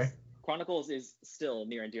Oh, Chronicles, okay. Chronicles is still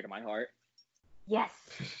near and dear to my heart. Yes.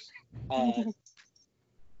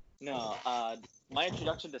 No, my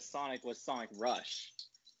introduction to Sonic was Sonic Rush.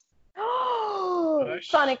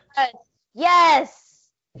 Sonic Rush. Yes.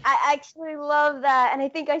 I actually love that, and I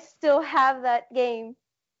think I still have that game.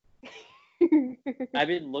 I've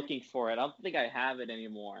been looking for it. I don't think I have it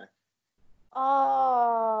anymore.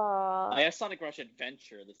 Oh, I have Sonic Rush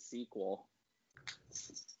Adventure, the sequel.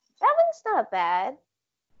 that one's not bad.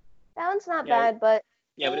 That one's not Yeah. bad, but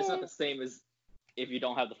Yeah, but it's not the same as if you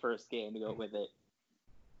don't have the first game to go with it.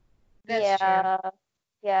 That's true.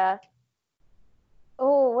 yeah.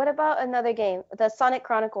 Oh, what about another game? The Sonic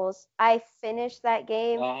Chronicles. I finished that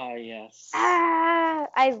game. Ah, yes.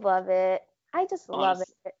 I love it. I just love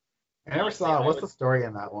Honest- it. I never Honestly, saw it. I What's would- the story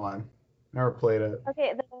in that one? Never played it.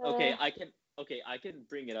 Okay. Okay, I can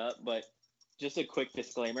bring it up, but just a quick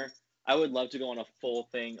disclaimer. I would love to go on a full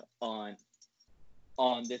thing on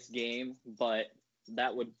this game, but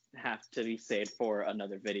that would have to be saved for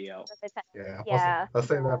another video. Yeah. Yeah. Let's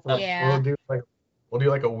say that for, Yeah. we'll do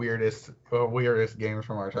like a weirdest games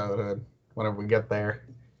from our childhood whenever we get there.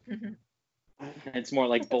 It's more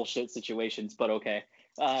like bullshit situations, but okay.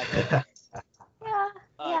 Yeah.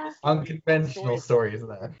 Yeah. Unconventional stories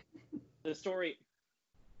then. The story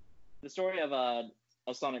of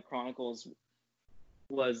Sonic Chronicles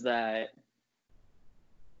was that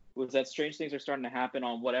strange things are starting to happen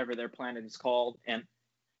on whatever their planet is called, and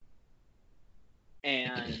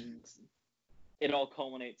it all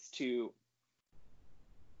culminates to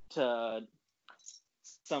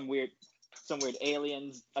some weird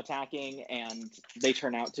aliens attacking, and they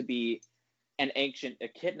turn out to be an ancient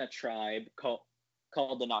Echidna tribe called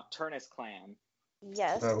the Nocturnus clan.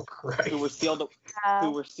 Yes. Oh Christ. Who were sealed.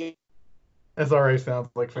 This already sounds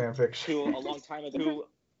like fanfiction. Who a long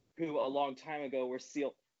time ago were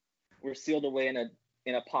sealed away in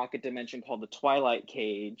a pocket dimension called the Twilight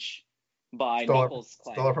Cage by Knuckles'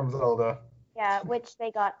 clan. Stole it from Zelda. Yeah, which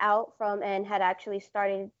they got out from and had actually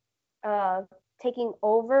started taking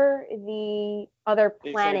over the other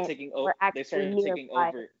planet. They started taking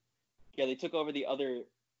over. Yeah, they took over the other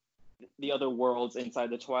worlds inside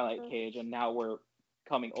the Twilight Cage, and now we're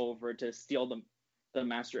coming over to steal the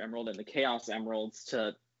Master Emerald and the Chaos Emeralds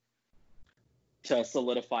to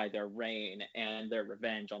solidify their reign and their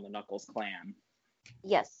revenge on the Knuckles clan.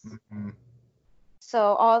 Yes. Mm-hmm.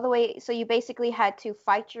 So you basically had to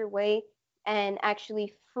fight your way and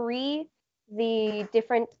actually free the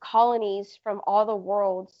different colonies from all the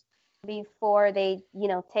worlds before they,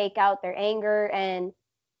 take out their anger and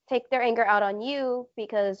take their anger out on you,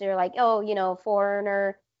 because they're like, oh,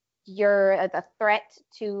 foreigner, you're a threat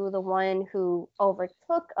to the one who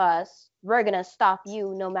overtook us. We're going to stop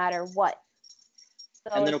you no matter what.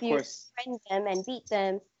 So and then, if you friend them and beat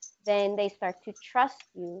them, then they start to trust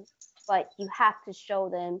you. But you have to show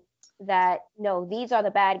them that, no, these are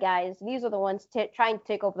the bad guys. These are the ones trying to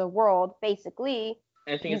take over the world, basically.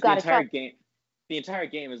 And I think the entire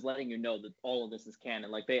game is letting you know that all of this is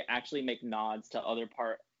canon. Like, they actually make nods to other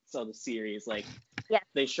parts of the series. Like,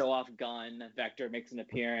 they show off Gun, Vector makes an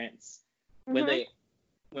appearance. Mm-hmm.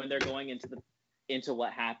 When they're going into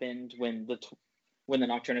what happened when the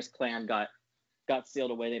Nocturnus clan got sealed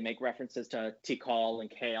away, they make references to Tikal and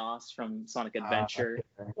Chaos from Sonic Adventure.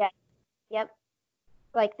 Yeah. Yep.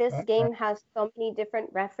 Like, this game has so many different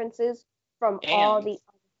references from all the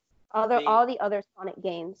other Sonic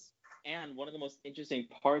games. And one of the most interesting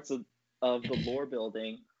parts of the lore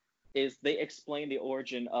building is they explain the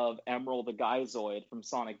origin of Emerald the Geyzoid from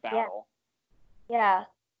Sonic Battle. Yeah.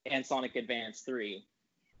 And Sonic Advance 3.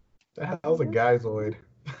 The hell's a Geyzoid?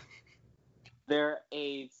 They're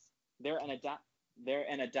an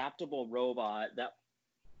adaptable robot that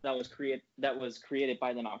was created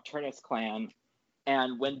by the Nocturnus clan,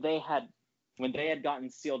 and when they had gotten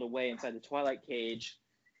sealed away inside the Twilight Cage,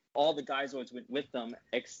 all the Geyzoids went with them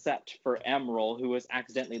except for Emerald, who was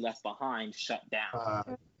accidentally left behind, shut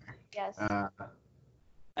down. Yes.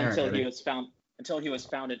 Until he was found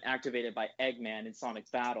and activated by Eggman in Sonic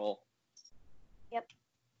Battle. Yep.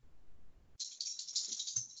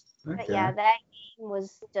 Okay. But yeah, that game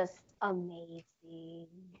was just amazing.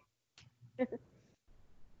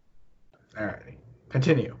 Alrighty.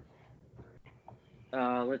 Continue.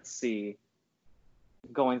 Let's see.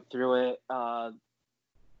 Going through it.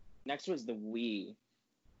 Next was the Wii.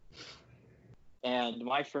 And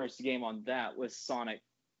my first game on that was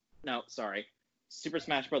Super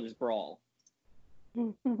Smash Bros. Brawl.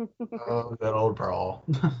 Oh, that old Brawl.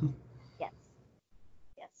 Yes.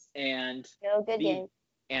 And Still good game.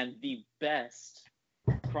 And the best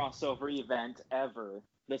crossover event ever,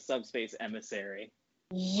 the Subspace Emissary.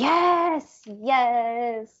 Yes.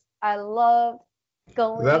 I loved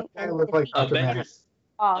going. That guy looked like Dr. Manhattan.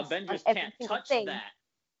 Avengers can't touch that.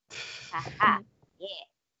 Yeah.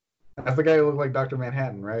 That's the guy who looked like Dr.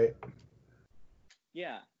 Manhattan, right?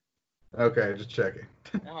 Yeah. Okay, just checking.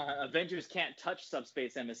 Avengers can't touch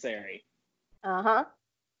Subspace Emissary. Uh-huh.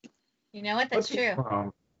 You know what? That's What's he true.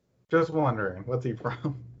 from? Just wondering, what's he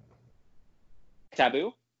from?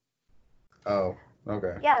 Taboo? Oh,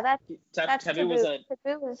 okay. Yeah, that's Taboo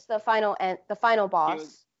was the final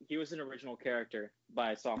boss. He was an original character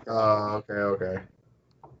by Software. Oh, okay.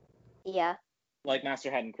 Yeah. Like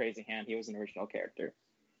Master Head and Crazy Hand, he was an original character.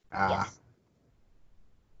 Yes.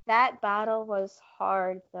 That battle was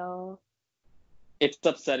hard, though. It's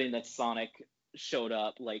upsetting that Sonic showed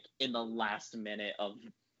up like in the last minute of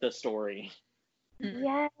the story.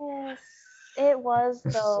 Yes, it was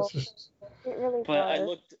though. It really But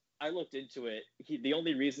was. I looked into it. The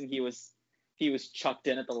only reason he was chucked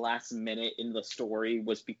in at the last minute in the story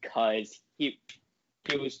was because he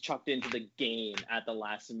he was chucked into the game at the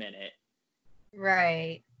last minute.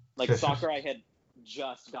 Right. Like Sakurai had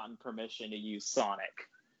just gotten permission to use Sonic.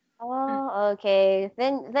 Oh, okay.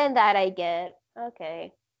 Then that I get.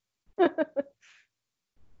 Okay.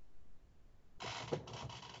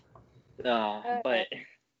 But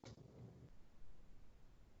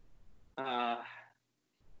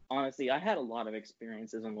honestly, I had a lot of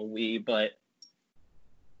experiences on the Wii,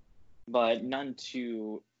 but none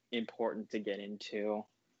too important to get into.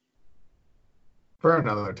 For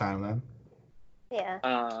another time, then.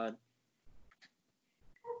 Yeah.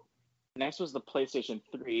 Next was the PlayStation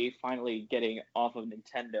 3, finally getting off of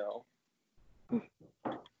Nintendo.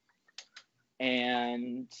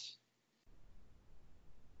 And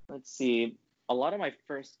let's see, a lot of my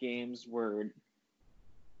first games were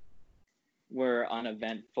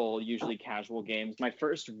uneventful, usually casual games. My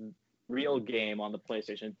first real game on the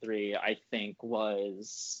PlayStation 3, I think,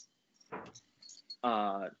 was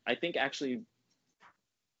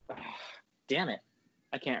damn it,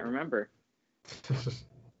 I can't remember.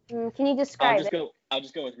 Can you describe it? I'll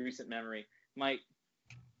just go with recent memory.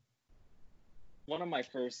 One of my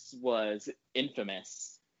firsts was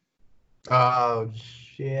Infamous. Oh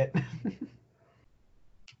shit.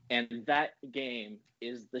 And that game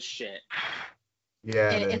is the shit.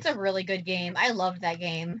 Yeah, It's a really good game. I loved that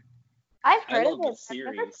game. I've heard of the it. series.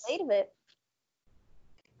 I've never played it.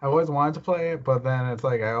 I always wanted to play it, but then it's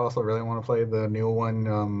like I also really want to play the new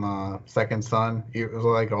one, Second Son. It was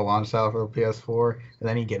like a launch title for the PS4, and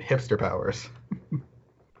then you get hipster powers.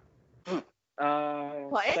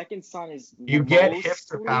 What? Second Son is You get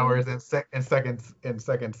hipster powers in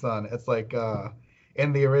Second Son. It's like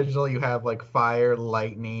in the original you have like fire,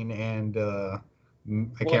 lightning, and I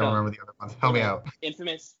can't remember the other ones. Help me out.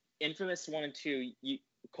 Infamous 1 and 2.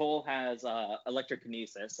 Cole has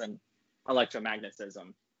electrokinesis and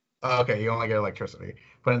electromagnetism. Okay, you only get electricity,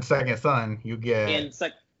 but in Second Son you get. In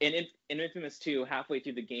Infamous 2, halfway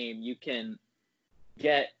through the game, you can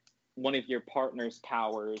get one of your partner's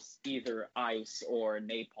powers, either ice or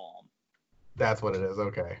napalm. That's what it is.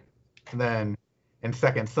 Okay. And then in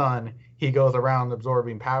Second Son, he goes around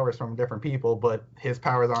absorbing powers from different people, but his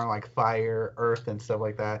powers aren't like fire, earth, and stuff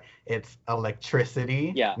like that. It's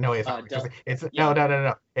electricity. Yeah. No, it's not electricity. Yeah.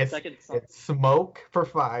 No. It's It's smoke for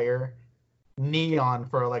fire, neon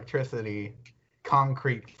for electricity,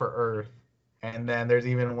 concrete for earth, and then there's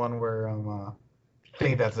even one where I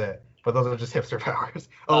think that's it. But those are just hipster powers.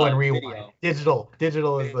 Oh, and rewind. Video.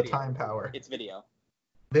 Digital is the Video. time power. It's video.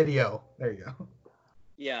 Video. There you go.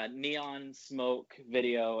 Yeah, neon, smoke,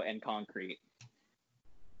 video, and concrete.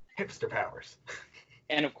 Hipster powers.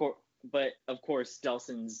 And of course,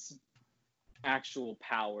 Delson's actual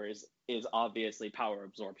powers is obviously power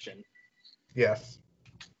absorption. Yes.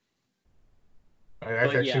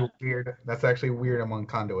 That's actually weird. That's actually weird among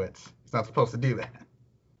conduits. It's not supposed to do that.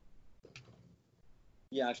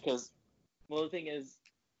 Yeah, because the thing is,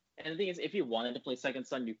 if you wanted to play Second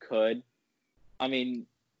Son, you could. I mean,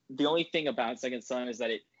 the only thing about Second Son is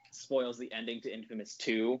that it spoils the ending to Infamous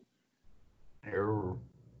 2. Oh.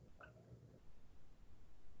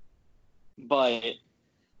 But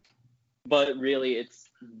really, it's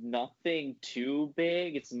nothing too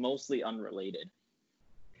big. It's mostly unrelated.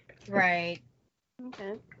 Right.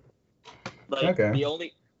 Okay. The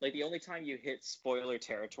only time you hit spoiler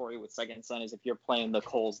territory with Second Son is if you're playing the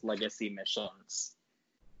Cole's Legacy missions.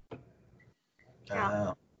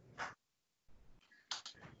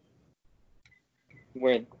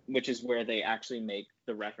 Which is where they actually make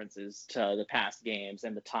the references to the past games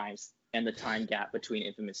and the time gap between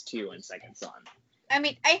Infamous 2 and Second Son. I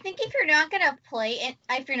mean, I think if you're not gonna play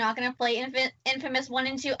Infamous 1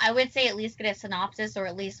 and 2, I would say at least get a synopsis or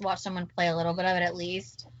at least watch someone play a little bit of it at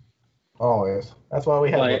least. Always. That's why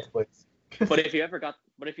we have Let's Plays. But if you ever got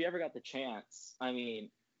the chance, I mean,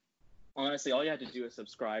 honestly, all you have to do is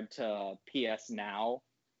subscribe to PS Now,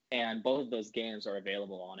 and both of those games are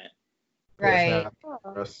available on it. Right.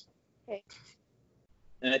 Okay.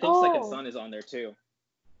 And I think Second Son is on there too.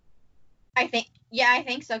 I think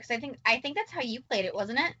so, because I think that's how you played it,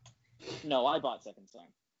 wasn't it? No, I bought Second Son.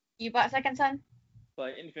 You bought Second Son?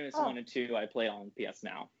 But Infamous 1 and 2, I play on PS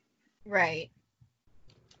Now. Right.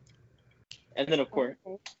 And then, of course,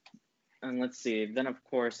 and let's see, then, of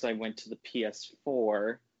course, I went to the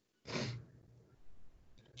PS4,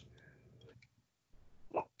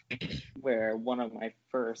 where one of my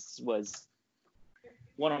firsts was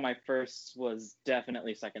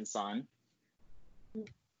definitely Second Son.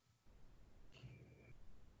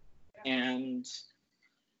 And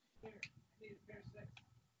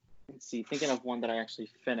let's see, thinking of one that I actually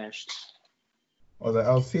finished. I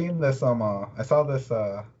was seeing this I saw this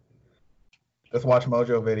this Watch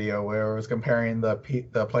Mojo video where it was comparing the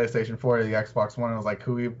PlayStation 4 to the Xbox One. It was like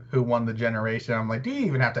who won the generation. I'm like, do you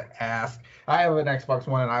even have to ask? I have an Xbox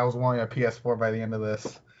One and I was wanting a PS4 by the end of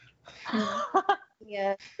this.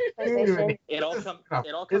 Yeah. Even- PlayStation. It all This comes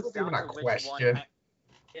isn't down even a to which question. one.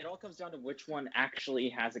 It all comes down to which one actually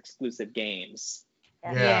has exclusive games.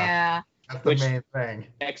 Yeah. That's the Which- main thing.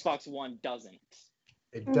 Xbox One doesn't.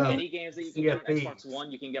 It Mhm. does. Any games that you Sea can of get on Xbox Thieves.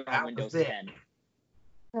 One, you can get That on was Windows it.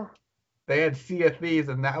 10. They had Sea of Thieves,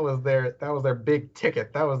 and that was their big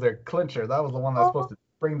ticket. That was their clincher. That was the one that was supposed to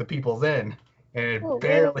bring the peoples in, and it Oh,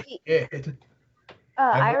 barely really? did.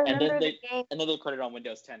 I And remember they- the game. And then they put it on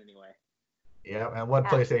Windows 10 anyway. Yeah, and what Yeah.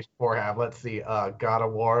 PlayStation 4 have? Let's see. God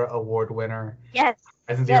of War award winner, Yes.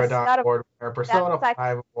 Horizon Yes, Zero Dawn God of- award winner, Persona exact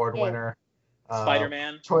 5 award game. winner,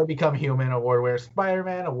 Spider-Man. Troy Become Human award winner,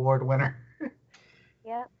 Spider-Man award winner.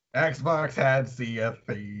 Yeah. Xbox had Sea of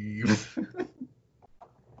Thieves.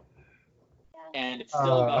 And it's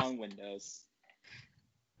still on Windows.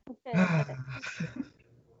 See,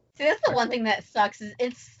 that's the one thing that sucks is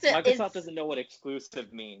Microsoft doesn't know what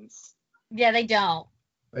exclusive means. Yeah, they don't.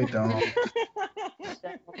 They don't.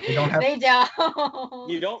 They don't have. They don't.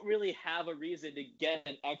 You don't really have a reason to get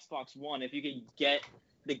an Xbox One if you can get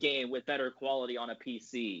the game with better quality on a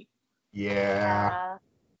PC. Yeah.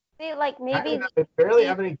 See, like maybe They barely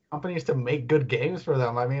have any companies to make good games for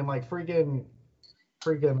them. I mean, like freaking.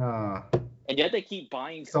 And yet they keep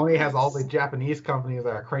buying. Sony has all the companies. Japanese companies that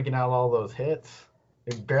are cranking out all those hits.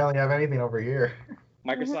 They barely have anything over here.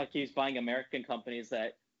 Microsoft keeps buying American companies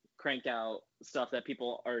that crank out stuff that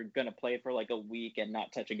people are gonna play for like a week and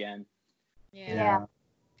not touch again. Yeah. Yeah.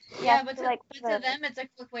 Yeah, but to, like but to them, it's a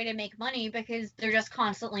quick way to make money because they're just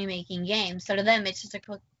constantly making games. So to them, it's just a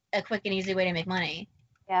quick and easy way to make money.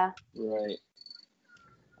 Yeah. Right.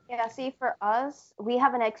 Yeah, see, for us, we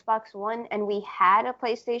have an Xbox One and we had a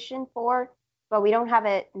PlayStation 4, but we don't have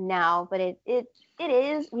it now. But it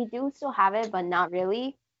is, we do still have it, but not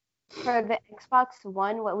really. For the Xbox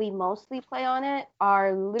One, what we mostly play on it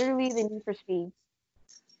are literally the Need for Speeds.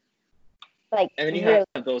 Like, And then you really,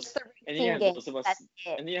 have those. just the And then you have racing those games, of us. that's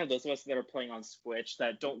it. And then you have those of us that are playing on Switch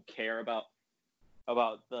that don't care about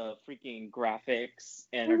the freaking graphics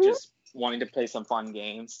and are Mhm. just wanting to play some fun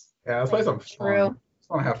games. Yeah, let's play some fun. True. Just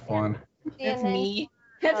want to have fun. See, That's and then, me.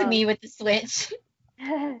 That's um, me with the Switch. see,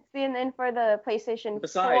 and then for the PlayStation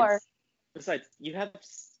 4, Besides, you have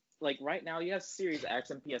like right now you have Series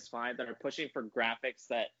X and PS5 that are pushing for graphics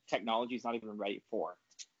that technology is not even ready for.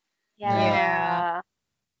 yeah.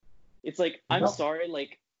 It's like I'm Yep. sorry,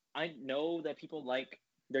 like I know that people like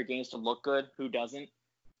their games to look good. Who doesn't?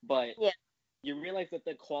 But Yeah. you realize that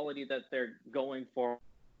the quality that they're going for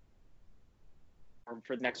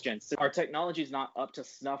the next gen, our technology is not up to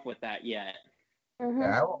snuff with that yet. Mhm.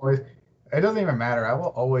 Yeah, I will always. It doesn't even matter. I will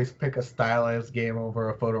always pick a stylized game over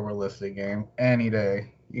a photorealistic game any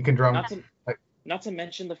day. You can draw. Not to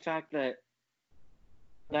mention the fact that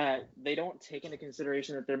they don't take into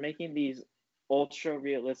consideration that they're making these ultra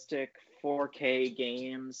realistic 4K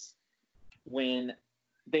games when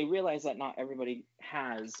they realize that not everybody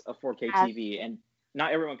has a 4K TV and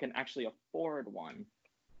not everyone can actually afford one.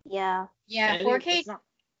 Yeah. Yeah, And 4K.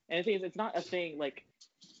 it's not a thing like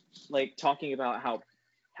talking about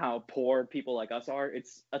how poor people like us are.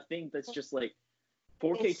 It's a thing that's just like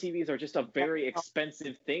 4K TVs are just a very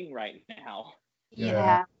expensive thing right now.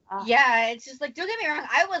 Yeah. Yeah, it's just like, don't get me wrong,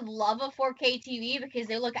 I would love a 4K TV because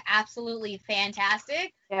they look absolutely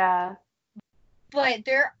fantastic. Yeah. But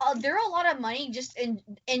they're a lot of money just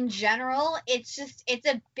in general. It's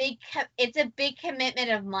a big commitment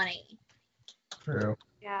of money. True.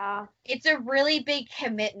 Yeah. It's a really big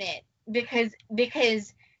commitment because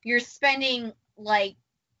you're spending like,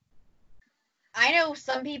 I know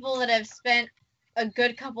some people that have spent a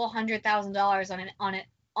good couple $100,000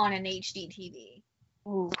 on an HD TV.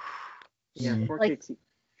 Ooh. Yeah, Mm.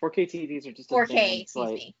 4K TVs are just a 4K, thing.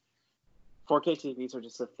 excuse me. 4K TVs are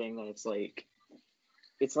just a thing that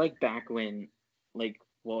it's like back when, like,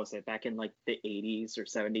 what was it, back in like the 80s or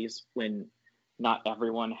 70s when not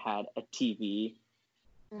everyone had a TV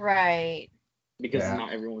Right. because Yeah.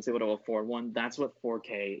 not everyone was able to afford one. That's what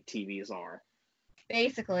 4K TVs are.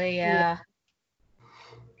 Basically, yeah.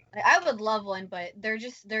 I would love one, but they're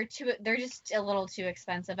just a little too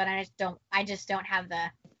expensive, and I just don't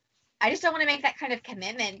want to make that kind of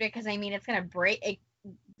commitment because I mean it's gonna break.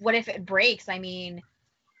 What if it breaks? I mean,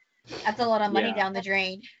 that's a lot of money Yeah. down the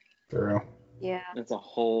drain. True. Yeah. That's a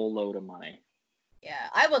whole load of money. Yeah,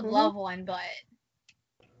 I would Mhm. love one, but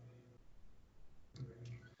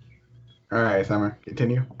All right, Summer,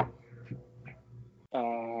 continue.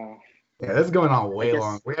 Uh, Yeah, this is going on way guess-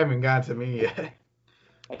 long. We haven't gotten to me yet.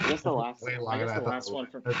 I guess the last. Way I longer guess than the I last thought. one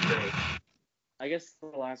for. That's great. I guess the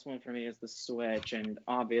last one for me is the Switch, and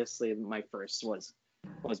obviously my first was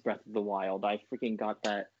Breath of the Wild. I freaking got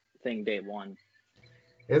that thing day one.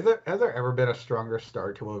 Has there ever been a stronger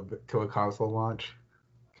start to a console launch?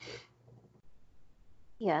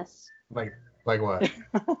 Yes. Like what?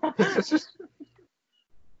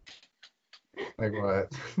 Like what?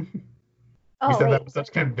 You Oh said that wait. with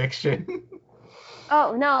such conviction.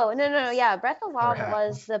 Oh no. Yeah, Breath of the Wild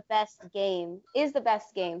was Perhaps. the best game. Is the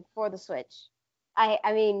best game for the Switch. I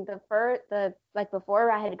mean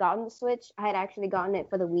before I had gotten the Switch, I had actually gotten it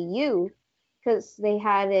for the Wii U because they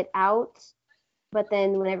had it out. But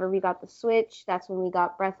then whenever we got the Switch, that's when we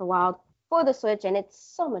got Breath of the Wild for the Switch, and it's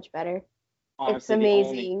so much better. It's Honestly,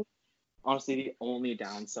 amazing. the only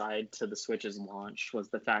downside to the Switch's launch was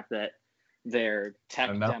the fact that their tech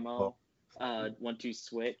Enough. demo, 1-2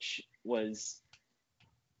 Switch was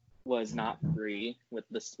not free with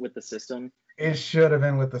the system. It should have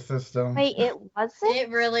been with the system. Wait, it wasn't? It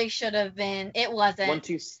really should have been. It wasn't.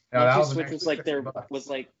 1-2 No, that 1-2 was an Switch was extra like their $60. was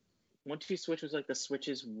like 1-2 Switch was like the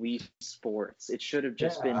Switch's Wii Sports. It should have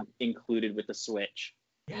just Yeah. been included with the Switch.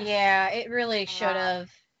 Yeah, it really should have.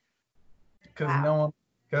 Because Wow.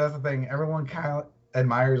 that's the thing. Everyone kind of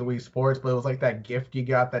admires Wii Sports, but it was like that gift you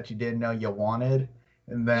got that you didn't know you wanted.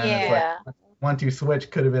 And then it's Yeah. like 1-2 Switch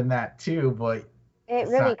could have been that too, but It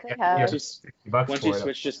it's really not. could You have. have One-two $60 for 1-2 it.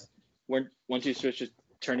 Switch just 1-2 Switch just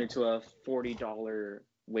turned into a $40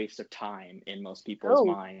 waste of time in most people's Oh.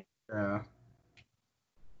 mind. Yeah.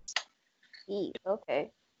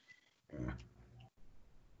 Okay.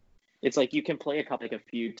 It's like you can play a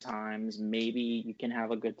few times, maybe you can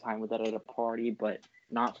have a good time with it at a party, but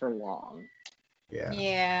not for long. Yeah.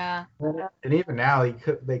 Yeah. And even now,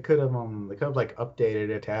 they could have like updated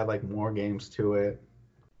it to add like more games to it.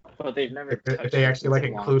 But they've never touched If they it actually since like it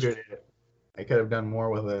included launched. it, they could have done more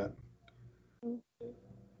with it.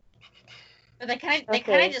 But they kind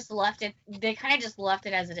Okay. of just left it. They kind of just left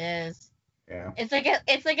it as it is. Yeah. It's like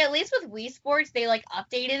at least with Wii Sports they like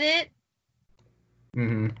updated it.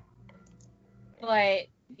 Mm-hmm. But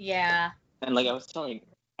yeah. And like I was telling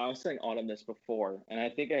Autumn this before, and I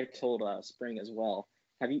think I told Spring as well.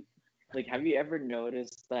 Have you ever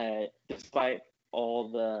noticed that despite all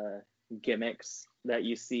the gimmicks that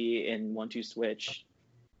you see in 1-2 Switch,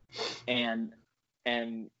 and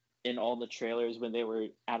in all the trailers when they were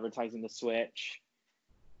advertising the Switch,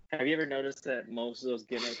 have you ever noticed that most of those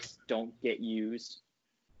gimmicks don't get used?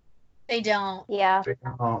 They don't. Yeah.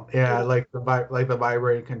 Oh, yeah, like the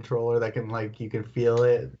vibrating controller that can you can feel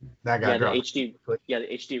it. That got dropped. The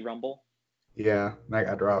HD Rumble. Yeah, that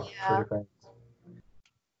got dropped Yeah. for defense.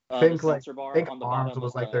 The sensor bar think on the Arms bottom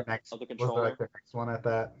was of like the their next of the was controller. like their next one at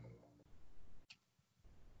that.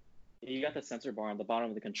 You got the sensor bar on the bottom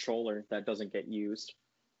of the controller that doesn't get used,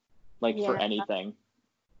 for Yeah. anything.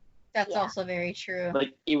 That's Yeah. also very true.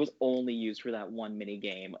 Like it was only used for that one mini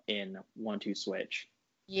game in 1-2 Switch.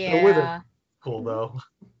 Yeah. Cool though.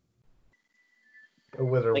 The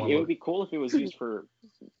wizard Like one it would was be cool if it was used for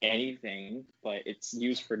anything, but it's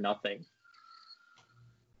used for nothing.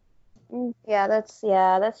 Yeah,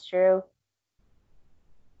 that's true.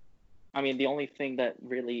 I mean, the only thing that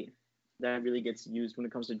really gets used when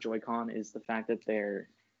it comes to Joy-Con is the fact that their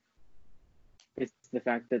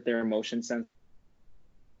motion sensors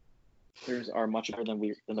are much better than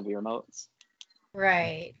the Wii remotes.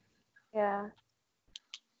 Right. Yeah.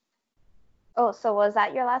 Oh, so was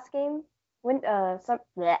that your last game?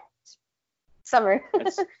 Summer.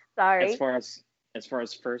 As, Sorry. as far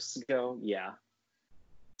as firsts go, yeah.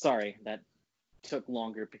 Sorry, that took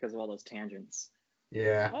longer because of all those tangents.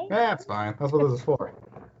 Yeah, that's fine. That's what this is for.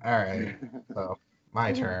 All right, so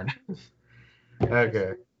my turn.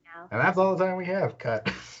 Okay, Now. and that's all the time we have.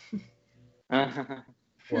 Cut.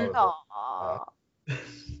 Close Aw. it.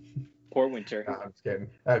 Poor Winter. No, I'm just kidding.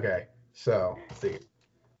 Okay, so let's see.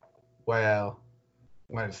 Well,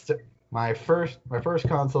 my first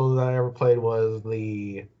console that I ever played was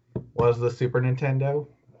the Super Nintendo.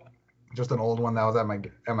 Just an old one that was at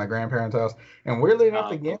my grandparents' house. And weirdly enough,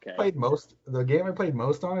 the game I played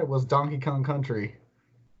most on it was Donkey Kong Country.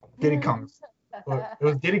 Diddy Kong. It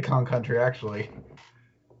was Diddy Kong Country actually.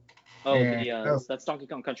 Oh, And that's Donkey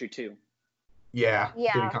Kong Country 2. Yeah.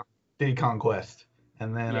 Yeah. Diddy Kong Quest.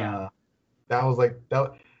 And then Yeah. that was like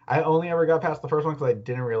that. I only ever got past the first one because I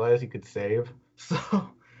didn't realize you could save. So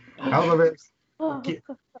I was a very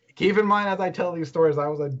keep in mind as I tell these stories, I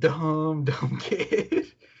was a dumb kid.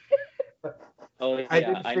 Oh yeah, I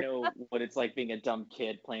didn't know what it's like being a dumb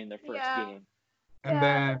kid playing their first Yeah. game. And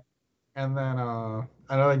then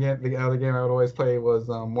another game, the other game I would always play was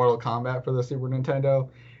Mortal Kombat for the Super Nintendo.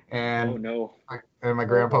 And Oh no. And my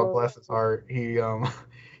grandpa, Oh. bless his heart, he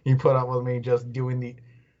put up with me just doing the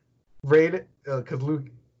rated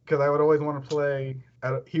because I would always want to play.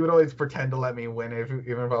 He would always pretend to let me win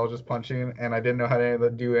even if I was just punching, and I didn't know how to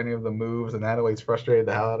do any of the moves, and that always frustrated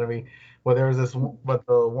the hell out of me. But there was this, but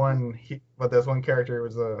this one character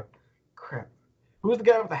was a crap. Who's the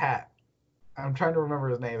guy with the hat? I'm trying to remember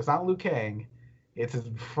his name. It's not Liu Kang. It's his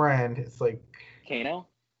friend. It's like Kano?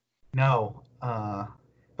 no,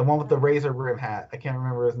 the one with the razor rim hat. I can't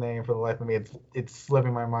remember his name for the life of me. It's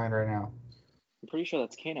slipping my mind right now. I'm pretty sure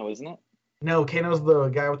that's Kano, isn't it? No, Kano's the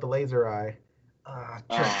guy with the laser eye. I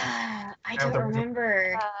don't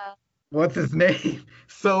remember. What's his name?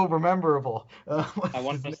 So rememberable. I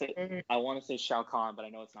want to say Shao Kahn, but I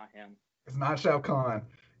know it's not him. It's not Shao Kahn.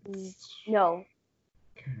 No.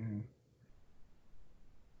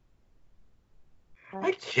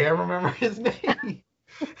 I can't remember his name.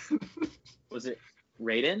 Was it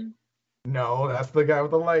Raiden? No, that's the guy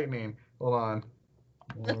with the lightning. Hold on.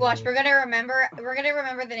 Look, watch. We're gonna remember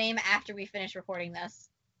the name after we finish recording this.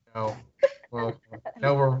 No. Well,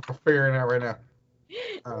 no, we're figuring it out right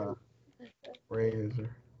now.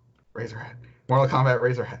 Razorhead. Mortal Kombat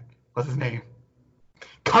Razorhead. What's his name?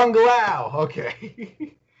 Kung Lao.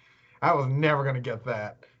 Okay. I was never gonna get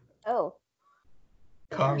that. Oh.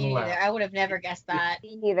 Kung Me Lao. neither. I would have never guessed that.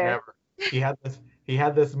 Me neither. Never. He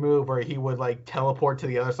had this move where he would like teleport to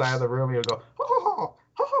the other side of the room. He would go, ho, ho, ho,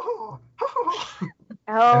 ho, ho, ho, ho, ho.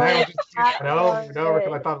 Oh, And I would just do that that over and over was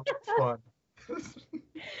because I thought it was fun.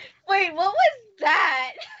 Wait, what was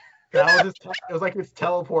that? It was like his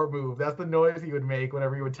teleport move. That's the noise he would make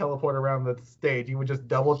whenever he would teleport around the stage. He would just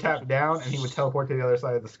double tap down and he would teleport to the other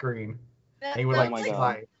side of the screen. That And he would sounds like God.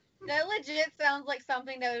 slide. That legit sounds like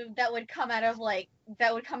something that would come out of like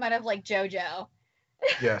JoJo.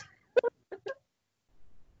 Yes.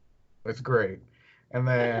 It's great. And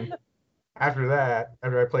then after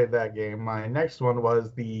I played that game, my next one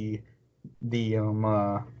was the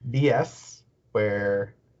DS,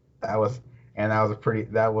 where that was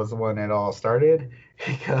when it all started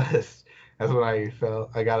because that's when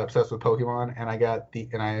I got obsessed with Pokemon,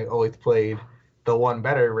 and I always played the one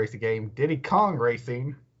better racing game, Diddy Kong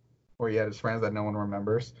Racing, where he had his friends that no one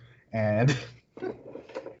remembers, and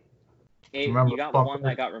Hey, remember you got Bumper? one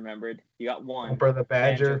that got remembered. You got one. Bumper the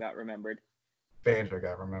Badger. Banjo got remembered. Banjo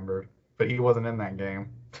got remembered, but he wasn't in that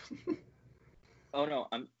game. Oh no,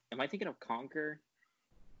 am I thinking of Conquer?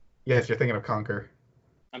 Yes, you're thinking of Conquer.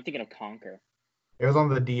 I'm thinking of Conquer. It was on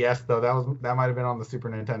the DS though. That might have been on the Super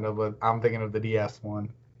Nintendo, but I'm thinking of the DS one,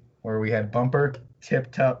 where we had Bumper,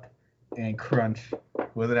 Tip Top, and Crunch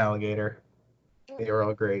with an alligator. They were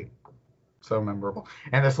all great, so memorable.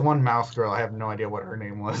 And this one mouse girl, I have no idea what her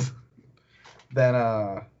name was. Then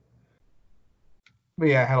but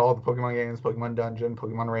yeah, I had all the Pokemon games: Pokemon Dungeon,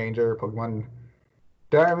 Pokemon Ranger, Pokemon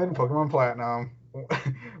Diamond, Pokemon Platinum.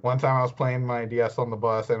 One time I was playing my DS on the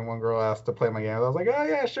bus, and one girl asked to play my games. I was like, "Oh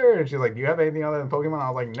yeah, sure." And she's like, "Do you have anything other than Pokemon?" I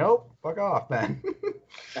was like, "Nope, fuck off then."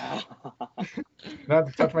 Not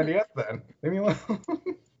to touch my DS then. Leave me alone.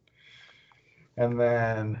 And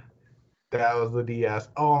then that was the DS.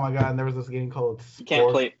 Oh my god! And there was this game called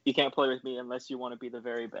Sport. You can't play with me unless you want to be the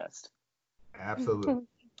very best. Absolutely.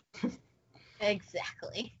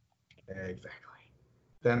 Exactly.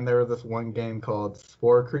 Then there was this one game called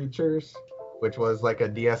Spore Creatures, which was like a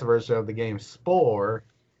DS version of the game Spore.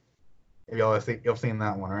 You've seen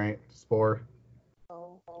that one, right? Spore.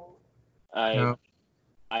 No.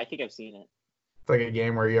 I think I've seen it. It's like a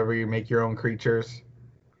game where you make your own creatures,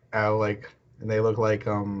 and they look like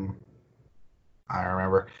I don't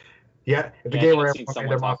remember. Yeah, it's a game where seen everyone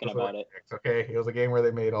made their someone talking monsters look about like it. dicks. Okay, it was a game where they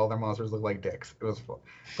made all their monsters look like dicks. It was fun,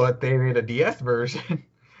 but they made a DS version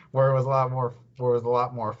where it was a lot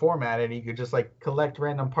more formatted. You could just like collect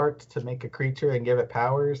random parts to make a creature and give it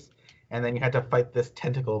powers, and then you had to fight this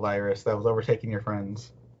tentacle virus that was overtaking your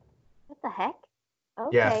friends. What the heck?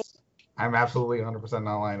 Okay. Yes, I'm absolutely 100%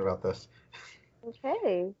 not lying about this.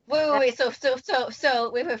 Okay. Wait. So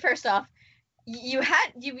wait. First off, you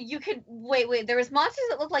could wait. There was monsters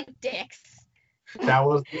that looked like dicks. That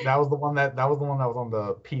was the one that was on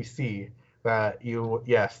the PC that you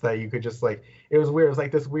could just like, it was weird. It was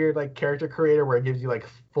like this weird like character creator where it gives you like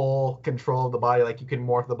full control of the body. Like you can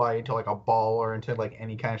morph the body into like a ball or into like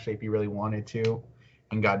any kind of shape you really wanted to,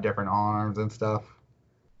 and got different arms and stuff.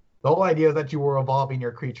 The whole idea is that you were evolving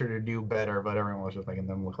your creature to do better, but everyone was just making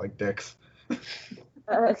them look like dicks.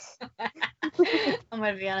 Uh, I'm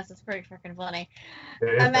gonna be honest, it's pretty freaking funny.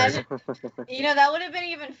 It is Imagine, very- that would have been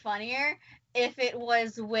even funnier if it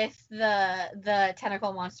was with the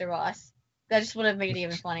tentacle monster boss. That just would have made it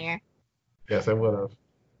even funnier. Yes, it would have.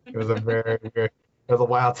 It was a it was a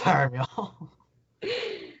wild time, y'all.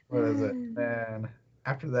 What is it? Then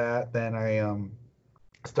after that, then I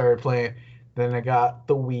started playing. Then I got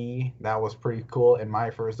the Wii. That was pretty cool. And my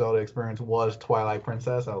first Zelda experience was Twilight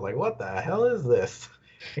Princess. I was like, what the hell is this?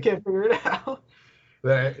 I can't figure it out.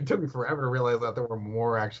 Then it took me forever to realize that there were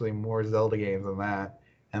more Zelda games than that.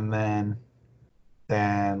 And then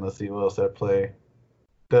let's see what else did I play.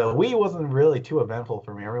 The Wii wasn't really too eventful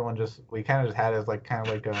for me. We kind of just had it as like kind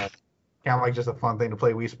of like just a fun thing to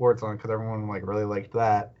play Wii Sports on because everyone like really liked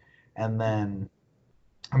that. And then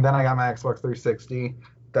I got my Xbox 360.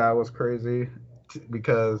 That was crazy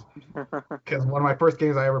because one of my first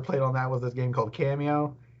games I ever played on that was this game called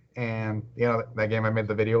Cameo, and that game I made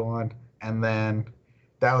the video on. And then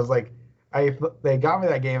that was like they got me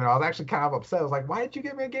that game, and I was actually kind of upset. I was like, why did you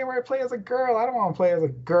give me a game where I play as a girl? I don't want to play as a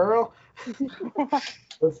girl.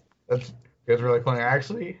 It's really funny. I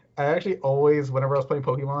actually always, whenever I was playing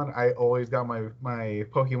Pokemon, I always got my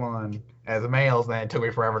Pokemon as males, and it took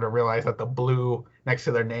me forever to realize that the blue next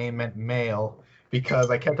to their name meant male because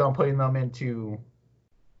I kept on putting them into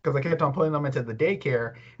the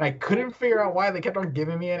daycare, and I couldn't figure out why they kept on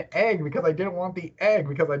giving me an egg because I didn't want the egg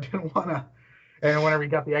because I didn't want to. And whenever you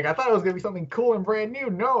got the egg, I thought it was gonna be something cool and brand new.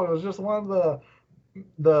 No, it was just one of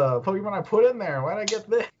the Pokemon I put in there. Why did I get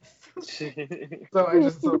this? So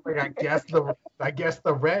I guess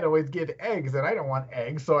the red always get eggs, and I don't want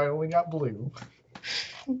eggs, so I only got blue.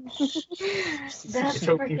 That's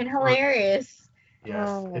freaking hilarious. Yes.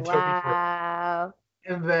 Oh, It took me wow.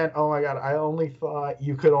 And then, oh my god, I only thought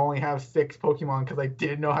you could only have 6 Pokemon because I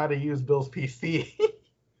didn't know how to use Bill's PC.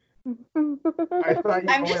 I thought you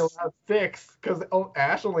only allowed 6 because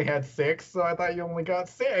Ash only had 6, so I thought you only got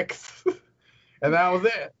 6. And that was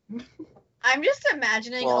it. I'm just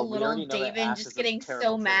imagining Well, a we little already know that David Ash just is a getting terrible so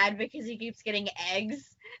trainer. mad because he keeps getting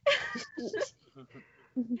eggs.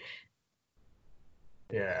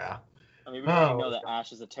 Yeah. I mean, we already Oh. know that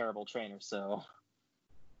Ash is a terrible trainer, so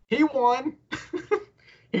He won.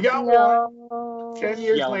 He got one. No. 10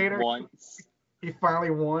 years yeah, later, once. he finally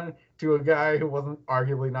won to a guy who wasn't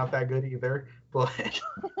arguably not that good either. But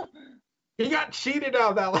he got cheated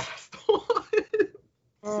out of that last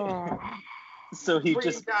one. So he Free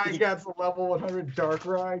just guy he, gets a level 100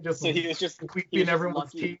 Darkrai, just so he was just sweeping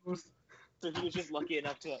everyone's lucky. teams. So he was just lucky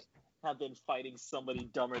enough to have been fighting somebody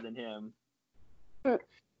dumber than him.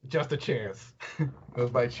 Just a chance. It was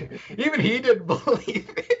by chance. Even he didn't believe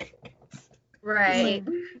it. Right.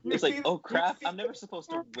 It's like, oh crap, I'm never supposed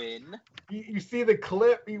to win. You see the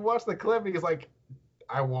clip, you watch the clip, and he's like,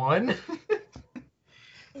 I won?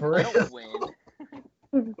 For I real? don't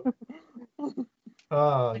win.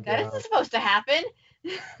 Oh, Like, that God. isn't supposed to happen.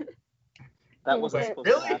 That wasn't Wait, supposed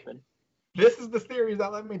really? to happen. This is the series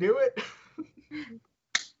that let me do it?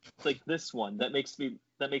 It's like this one that makes me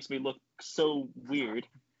look so weird.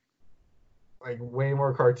 Like, way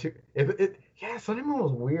more cartoon. Yeah, Sunny Moon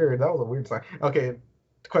was weird. That was a weird sign. Okay,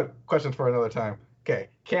 questions for another time. Okay,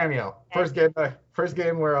 Cameo. First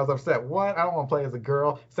game where I was upset. One, I don't want to play as a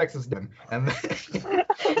girl. Sex is given. And then,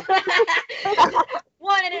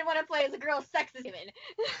 One, I didn't want to play as a girl. Sex is given.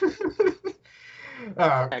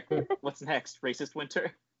 Heck, what's next? Racist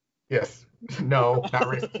winter? Yes. No, not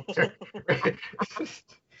racist.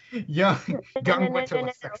 Young winter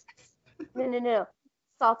was sexist. No.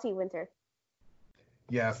 Salty winter.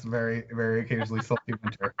 Yes, very, very occasionally salty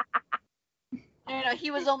winter. No,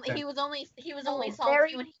 he was only salty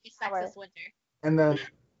Very when he was sexist winter. And then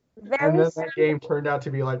that game turned out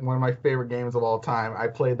to be like one of my favorite games of all time. I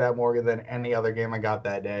played that more than any other game I got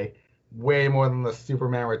that day. Way more than the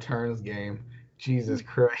Superman Returns game. Jesus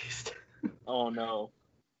Christ. Oh no.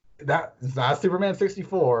 That's not Superman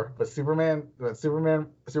 64, but Superman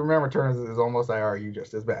Returns is almost, I argue,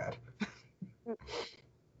 just as bad.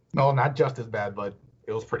 No, not just as bad, but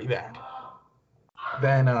it was pretty bad.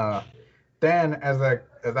 Then as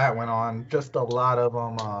that went on, just a lot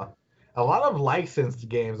of licensed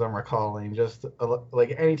games I'm recalling. Just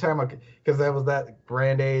like anytime, because that was that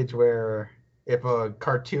grand age where if a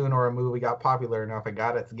cartoon or a movie got popular enough, it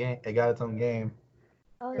got its own game.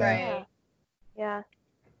 Oh, Right. Yeah.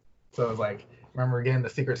 So it was like, remember getting the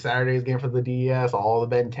Secret Saturdays game for the DS, all the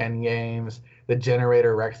Ben 10 games, the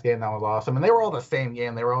Generator Rex game, that was awesome. And they were all the same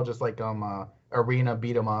game. They were all just like arena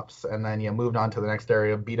beat 'em ups, and then you moved on to the next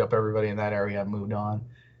area, beat up everybody in that area, and moved on.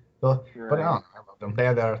 So, But I loved them. They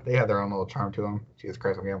had their own little charm to them. Jesus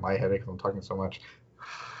Christ, I'm getting lightheaded because I'm talking so much.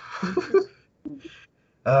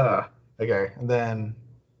 Okay, and then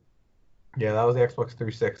that was the Xbox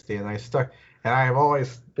 360, and I've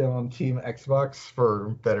always been on Team Xbox for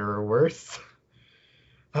better or worse.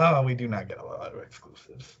 We do not get a lot of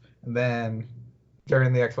exclusives. And then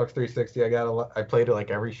during the Xbox 360, I played it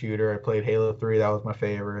like every shooter. I played Halo 3, that was my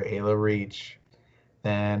favorite. Halo Reach,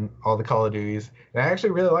 and all the Call of Duties. And I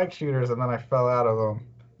actually really like shooters, and then I fell out of them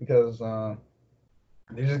because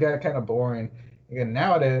they just got kind of boring. And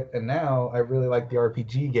now I really like the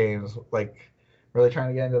RPG games, like really trying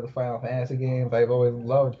to get into the Final Fantasy games. I've always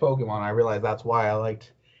loved Pokemon. I realized that's why I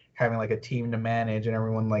liked having like a team to manage and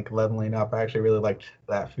everyone like leveling up. I actually really liked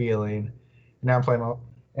that feeling. Now I'm playing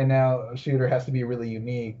and now a shooter has to be really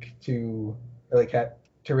unique to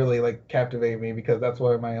really like captivate me, because that's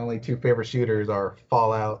why my only two favorite shooters are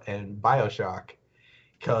Fallout and BioShock,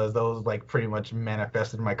 because those like pretty much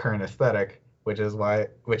manifested my current aesthetic, which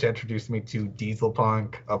introduced me to diesel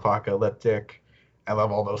punk, apocalyptic. I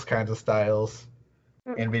love all those kinds of styles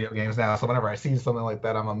in video games now. So whenever I see something like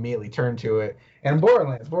that, I'm immediately turned to it. And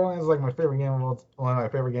Borderlands is like my favorite one of my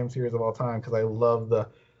favorite game series of all time, because I love the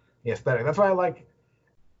aesthetic. That's why I like,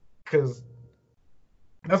 because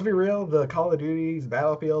let's be real, the Call of Duties,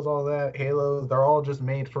 Battlefields, all that, Halos, they're all just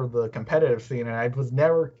made for the competitive scene, and I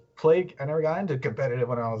never got into competitive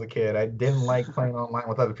when I was a kid. I didn't like playing online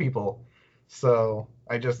with other people. So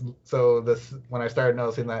when I started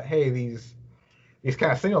noticing that, hey, these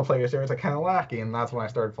kind of single player series are kind of lacking, and that's when I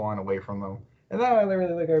started falling away from them. And now I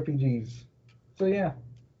really like RPGs. So yeah,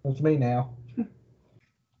 that's me now.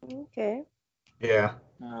 Okay. Yeah.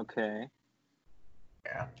 Okay.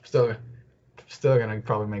 Yeah. Still gonna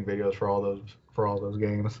probably make videos for all those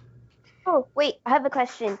games. Oh, wait, I have a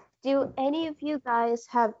question. Do any of you guys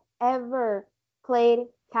have ever played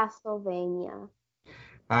Castlevania?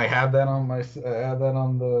 I have that on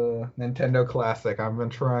the Nintendo Classic. I'm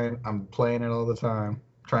playing it all the time.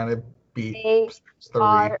 Trying to beat They 3.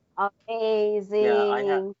 are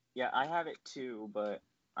amazing. I have it too, but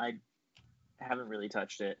I haven't really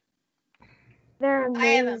touched it. They're I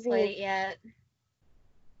amazing. haven't played it yet.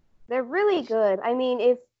 They're really good. I mean,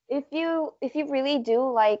 if you really do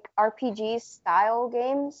like RPG style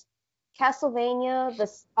games, Castlevania,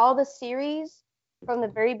 all the series from the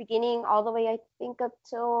very beginning all the way, I think up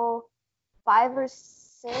till 5 or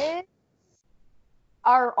 6,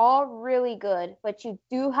 are all really good. But you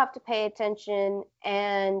do have to pay attention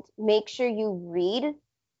and make sure you read,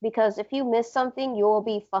 because if you miss something, you will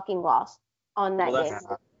be fucking lost on that game.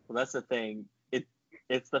 That's the thing.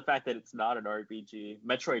 It's the fact that it's not an RPG.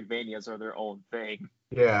 Metroidvanias are their own thing.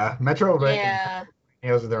 Yeah, Metroidvanias Yeah.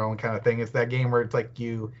 are their own kind of thing. It's that game where it's like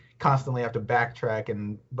you constantly have to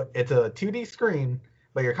backtrack, but it's a 2D screen,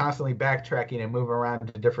 but you're constantly backtracking and moving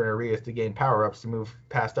around to different areas to gain power-ups to move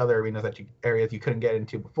past other areas you couldn't get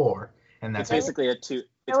into before. And that's basically a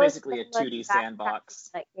 2D sandbox.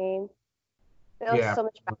 That game. There was so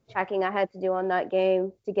much backtracking I had to do on that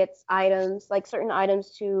game to get items, like certain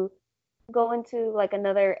items to go into like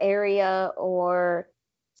another area, or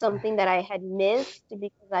something that I had missed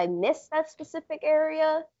because I missed that specific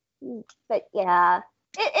area. But yeah,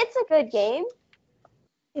 it's a good game.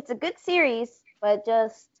 It's a good series, but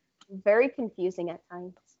just very confusing at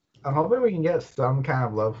times. I'm hoping we can get some kind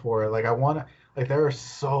of love for it. Like there are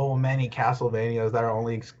so many Castlevanias that are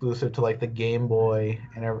only exclusive to like the Game Boy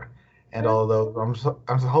and all of those.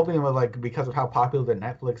 I'm hoping with like, because of how popular the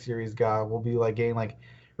Netflix series got, we'll be like getting like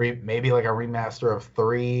maybe like a remaster of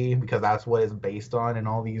 3, because that's what it's based on, and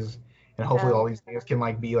hopefully all these games can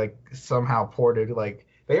like be like somehow ported. Like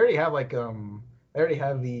they already have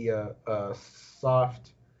the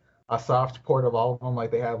soft port of all of them. Like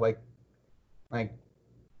they have like 10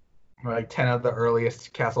 of the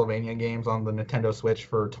earliest Castlevania games on the Nintendo Switch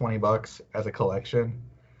for $20 as a collection.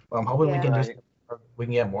 I'm hoping we can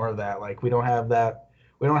get more of that. Like we don't have that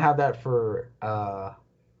for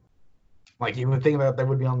like, you would think that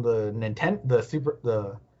would be on the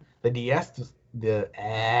DS, the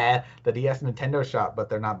DS Nintendo shop, but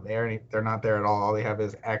they're not there. They're not there at all. All they have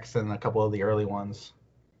is X and a couple of the early ones.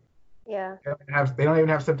 Yeah. They don't even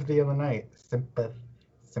have Symphony of the Night.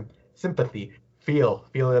 Sympathy. Feel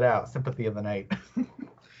it out. Sympathy of the Night.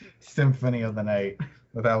 Symphony of the Night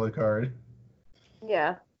with Alucard.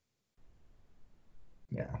 Yeah.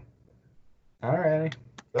 Yeah. Alrighty.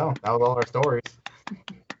 So that was all our stories.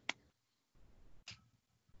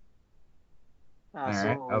 Alright,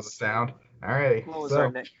 that was the sound. Alrighty.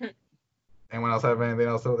 So, anyone else have anything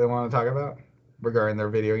else that they want to talk about regarding their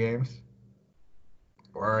video games?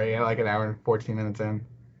 Or are you like an hour and 14 minutes in?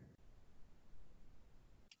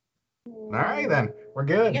 Alright then, we're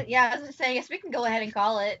good. Yeah, I was just saying, I guess we can go ahead and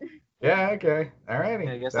call it. Yeah, okay. Alrighty.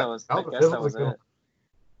 I guess that was it.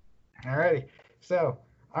 Alrighty. So,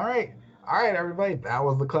 alright, everybody. That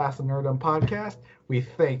was the Class of Nerddom podcast. We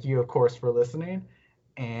thank you, of course, for listening,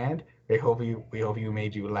 and we hope you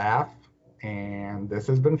made you laugh. And this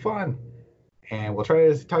has been fun. And we'll try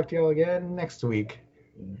to talk to y'all again next week.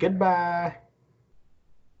 Goodbye.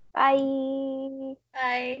 Bye.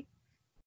 Bye.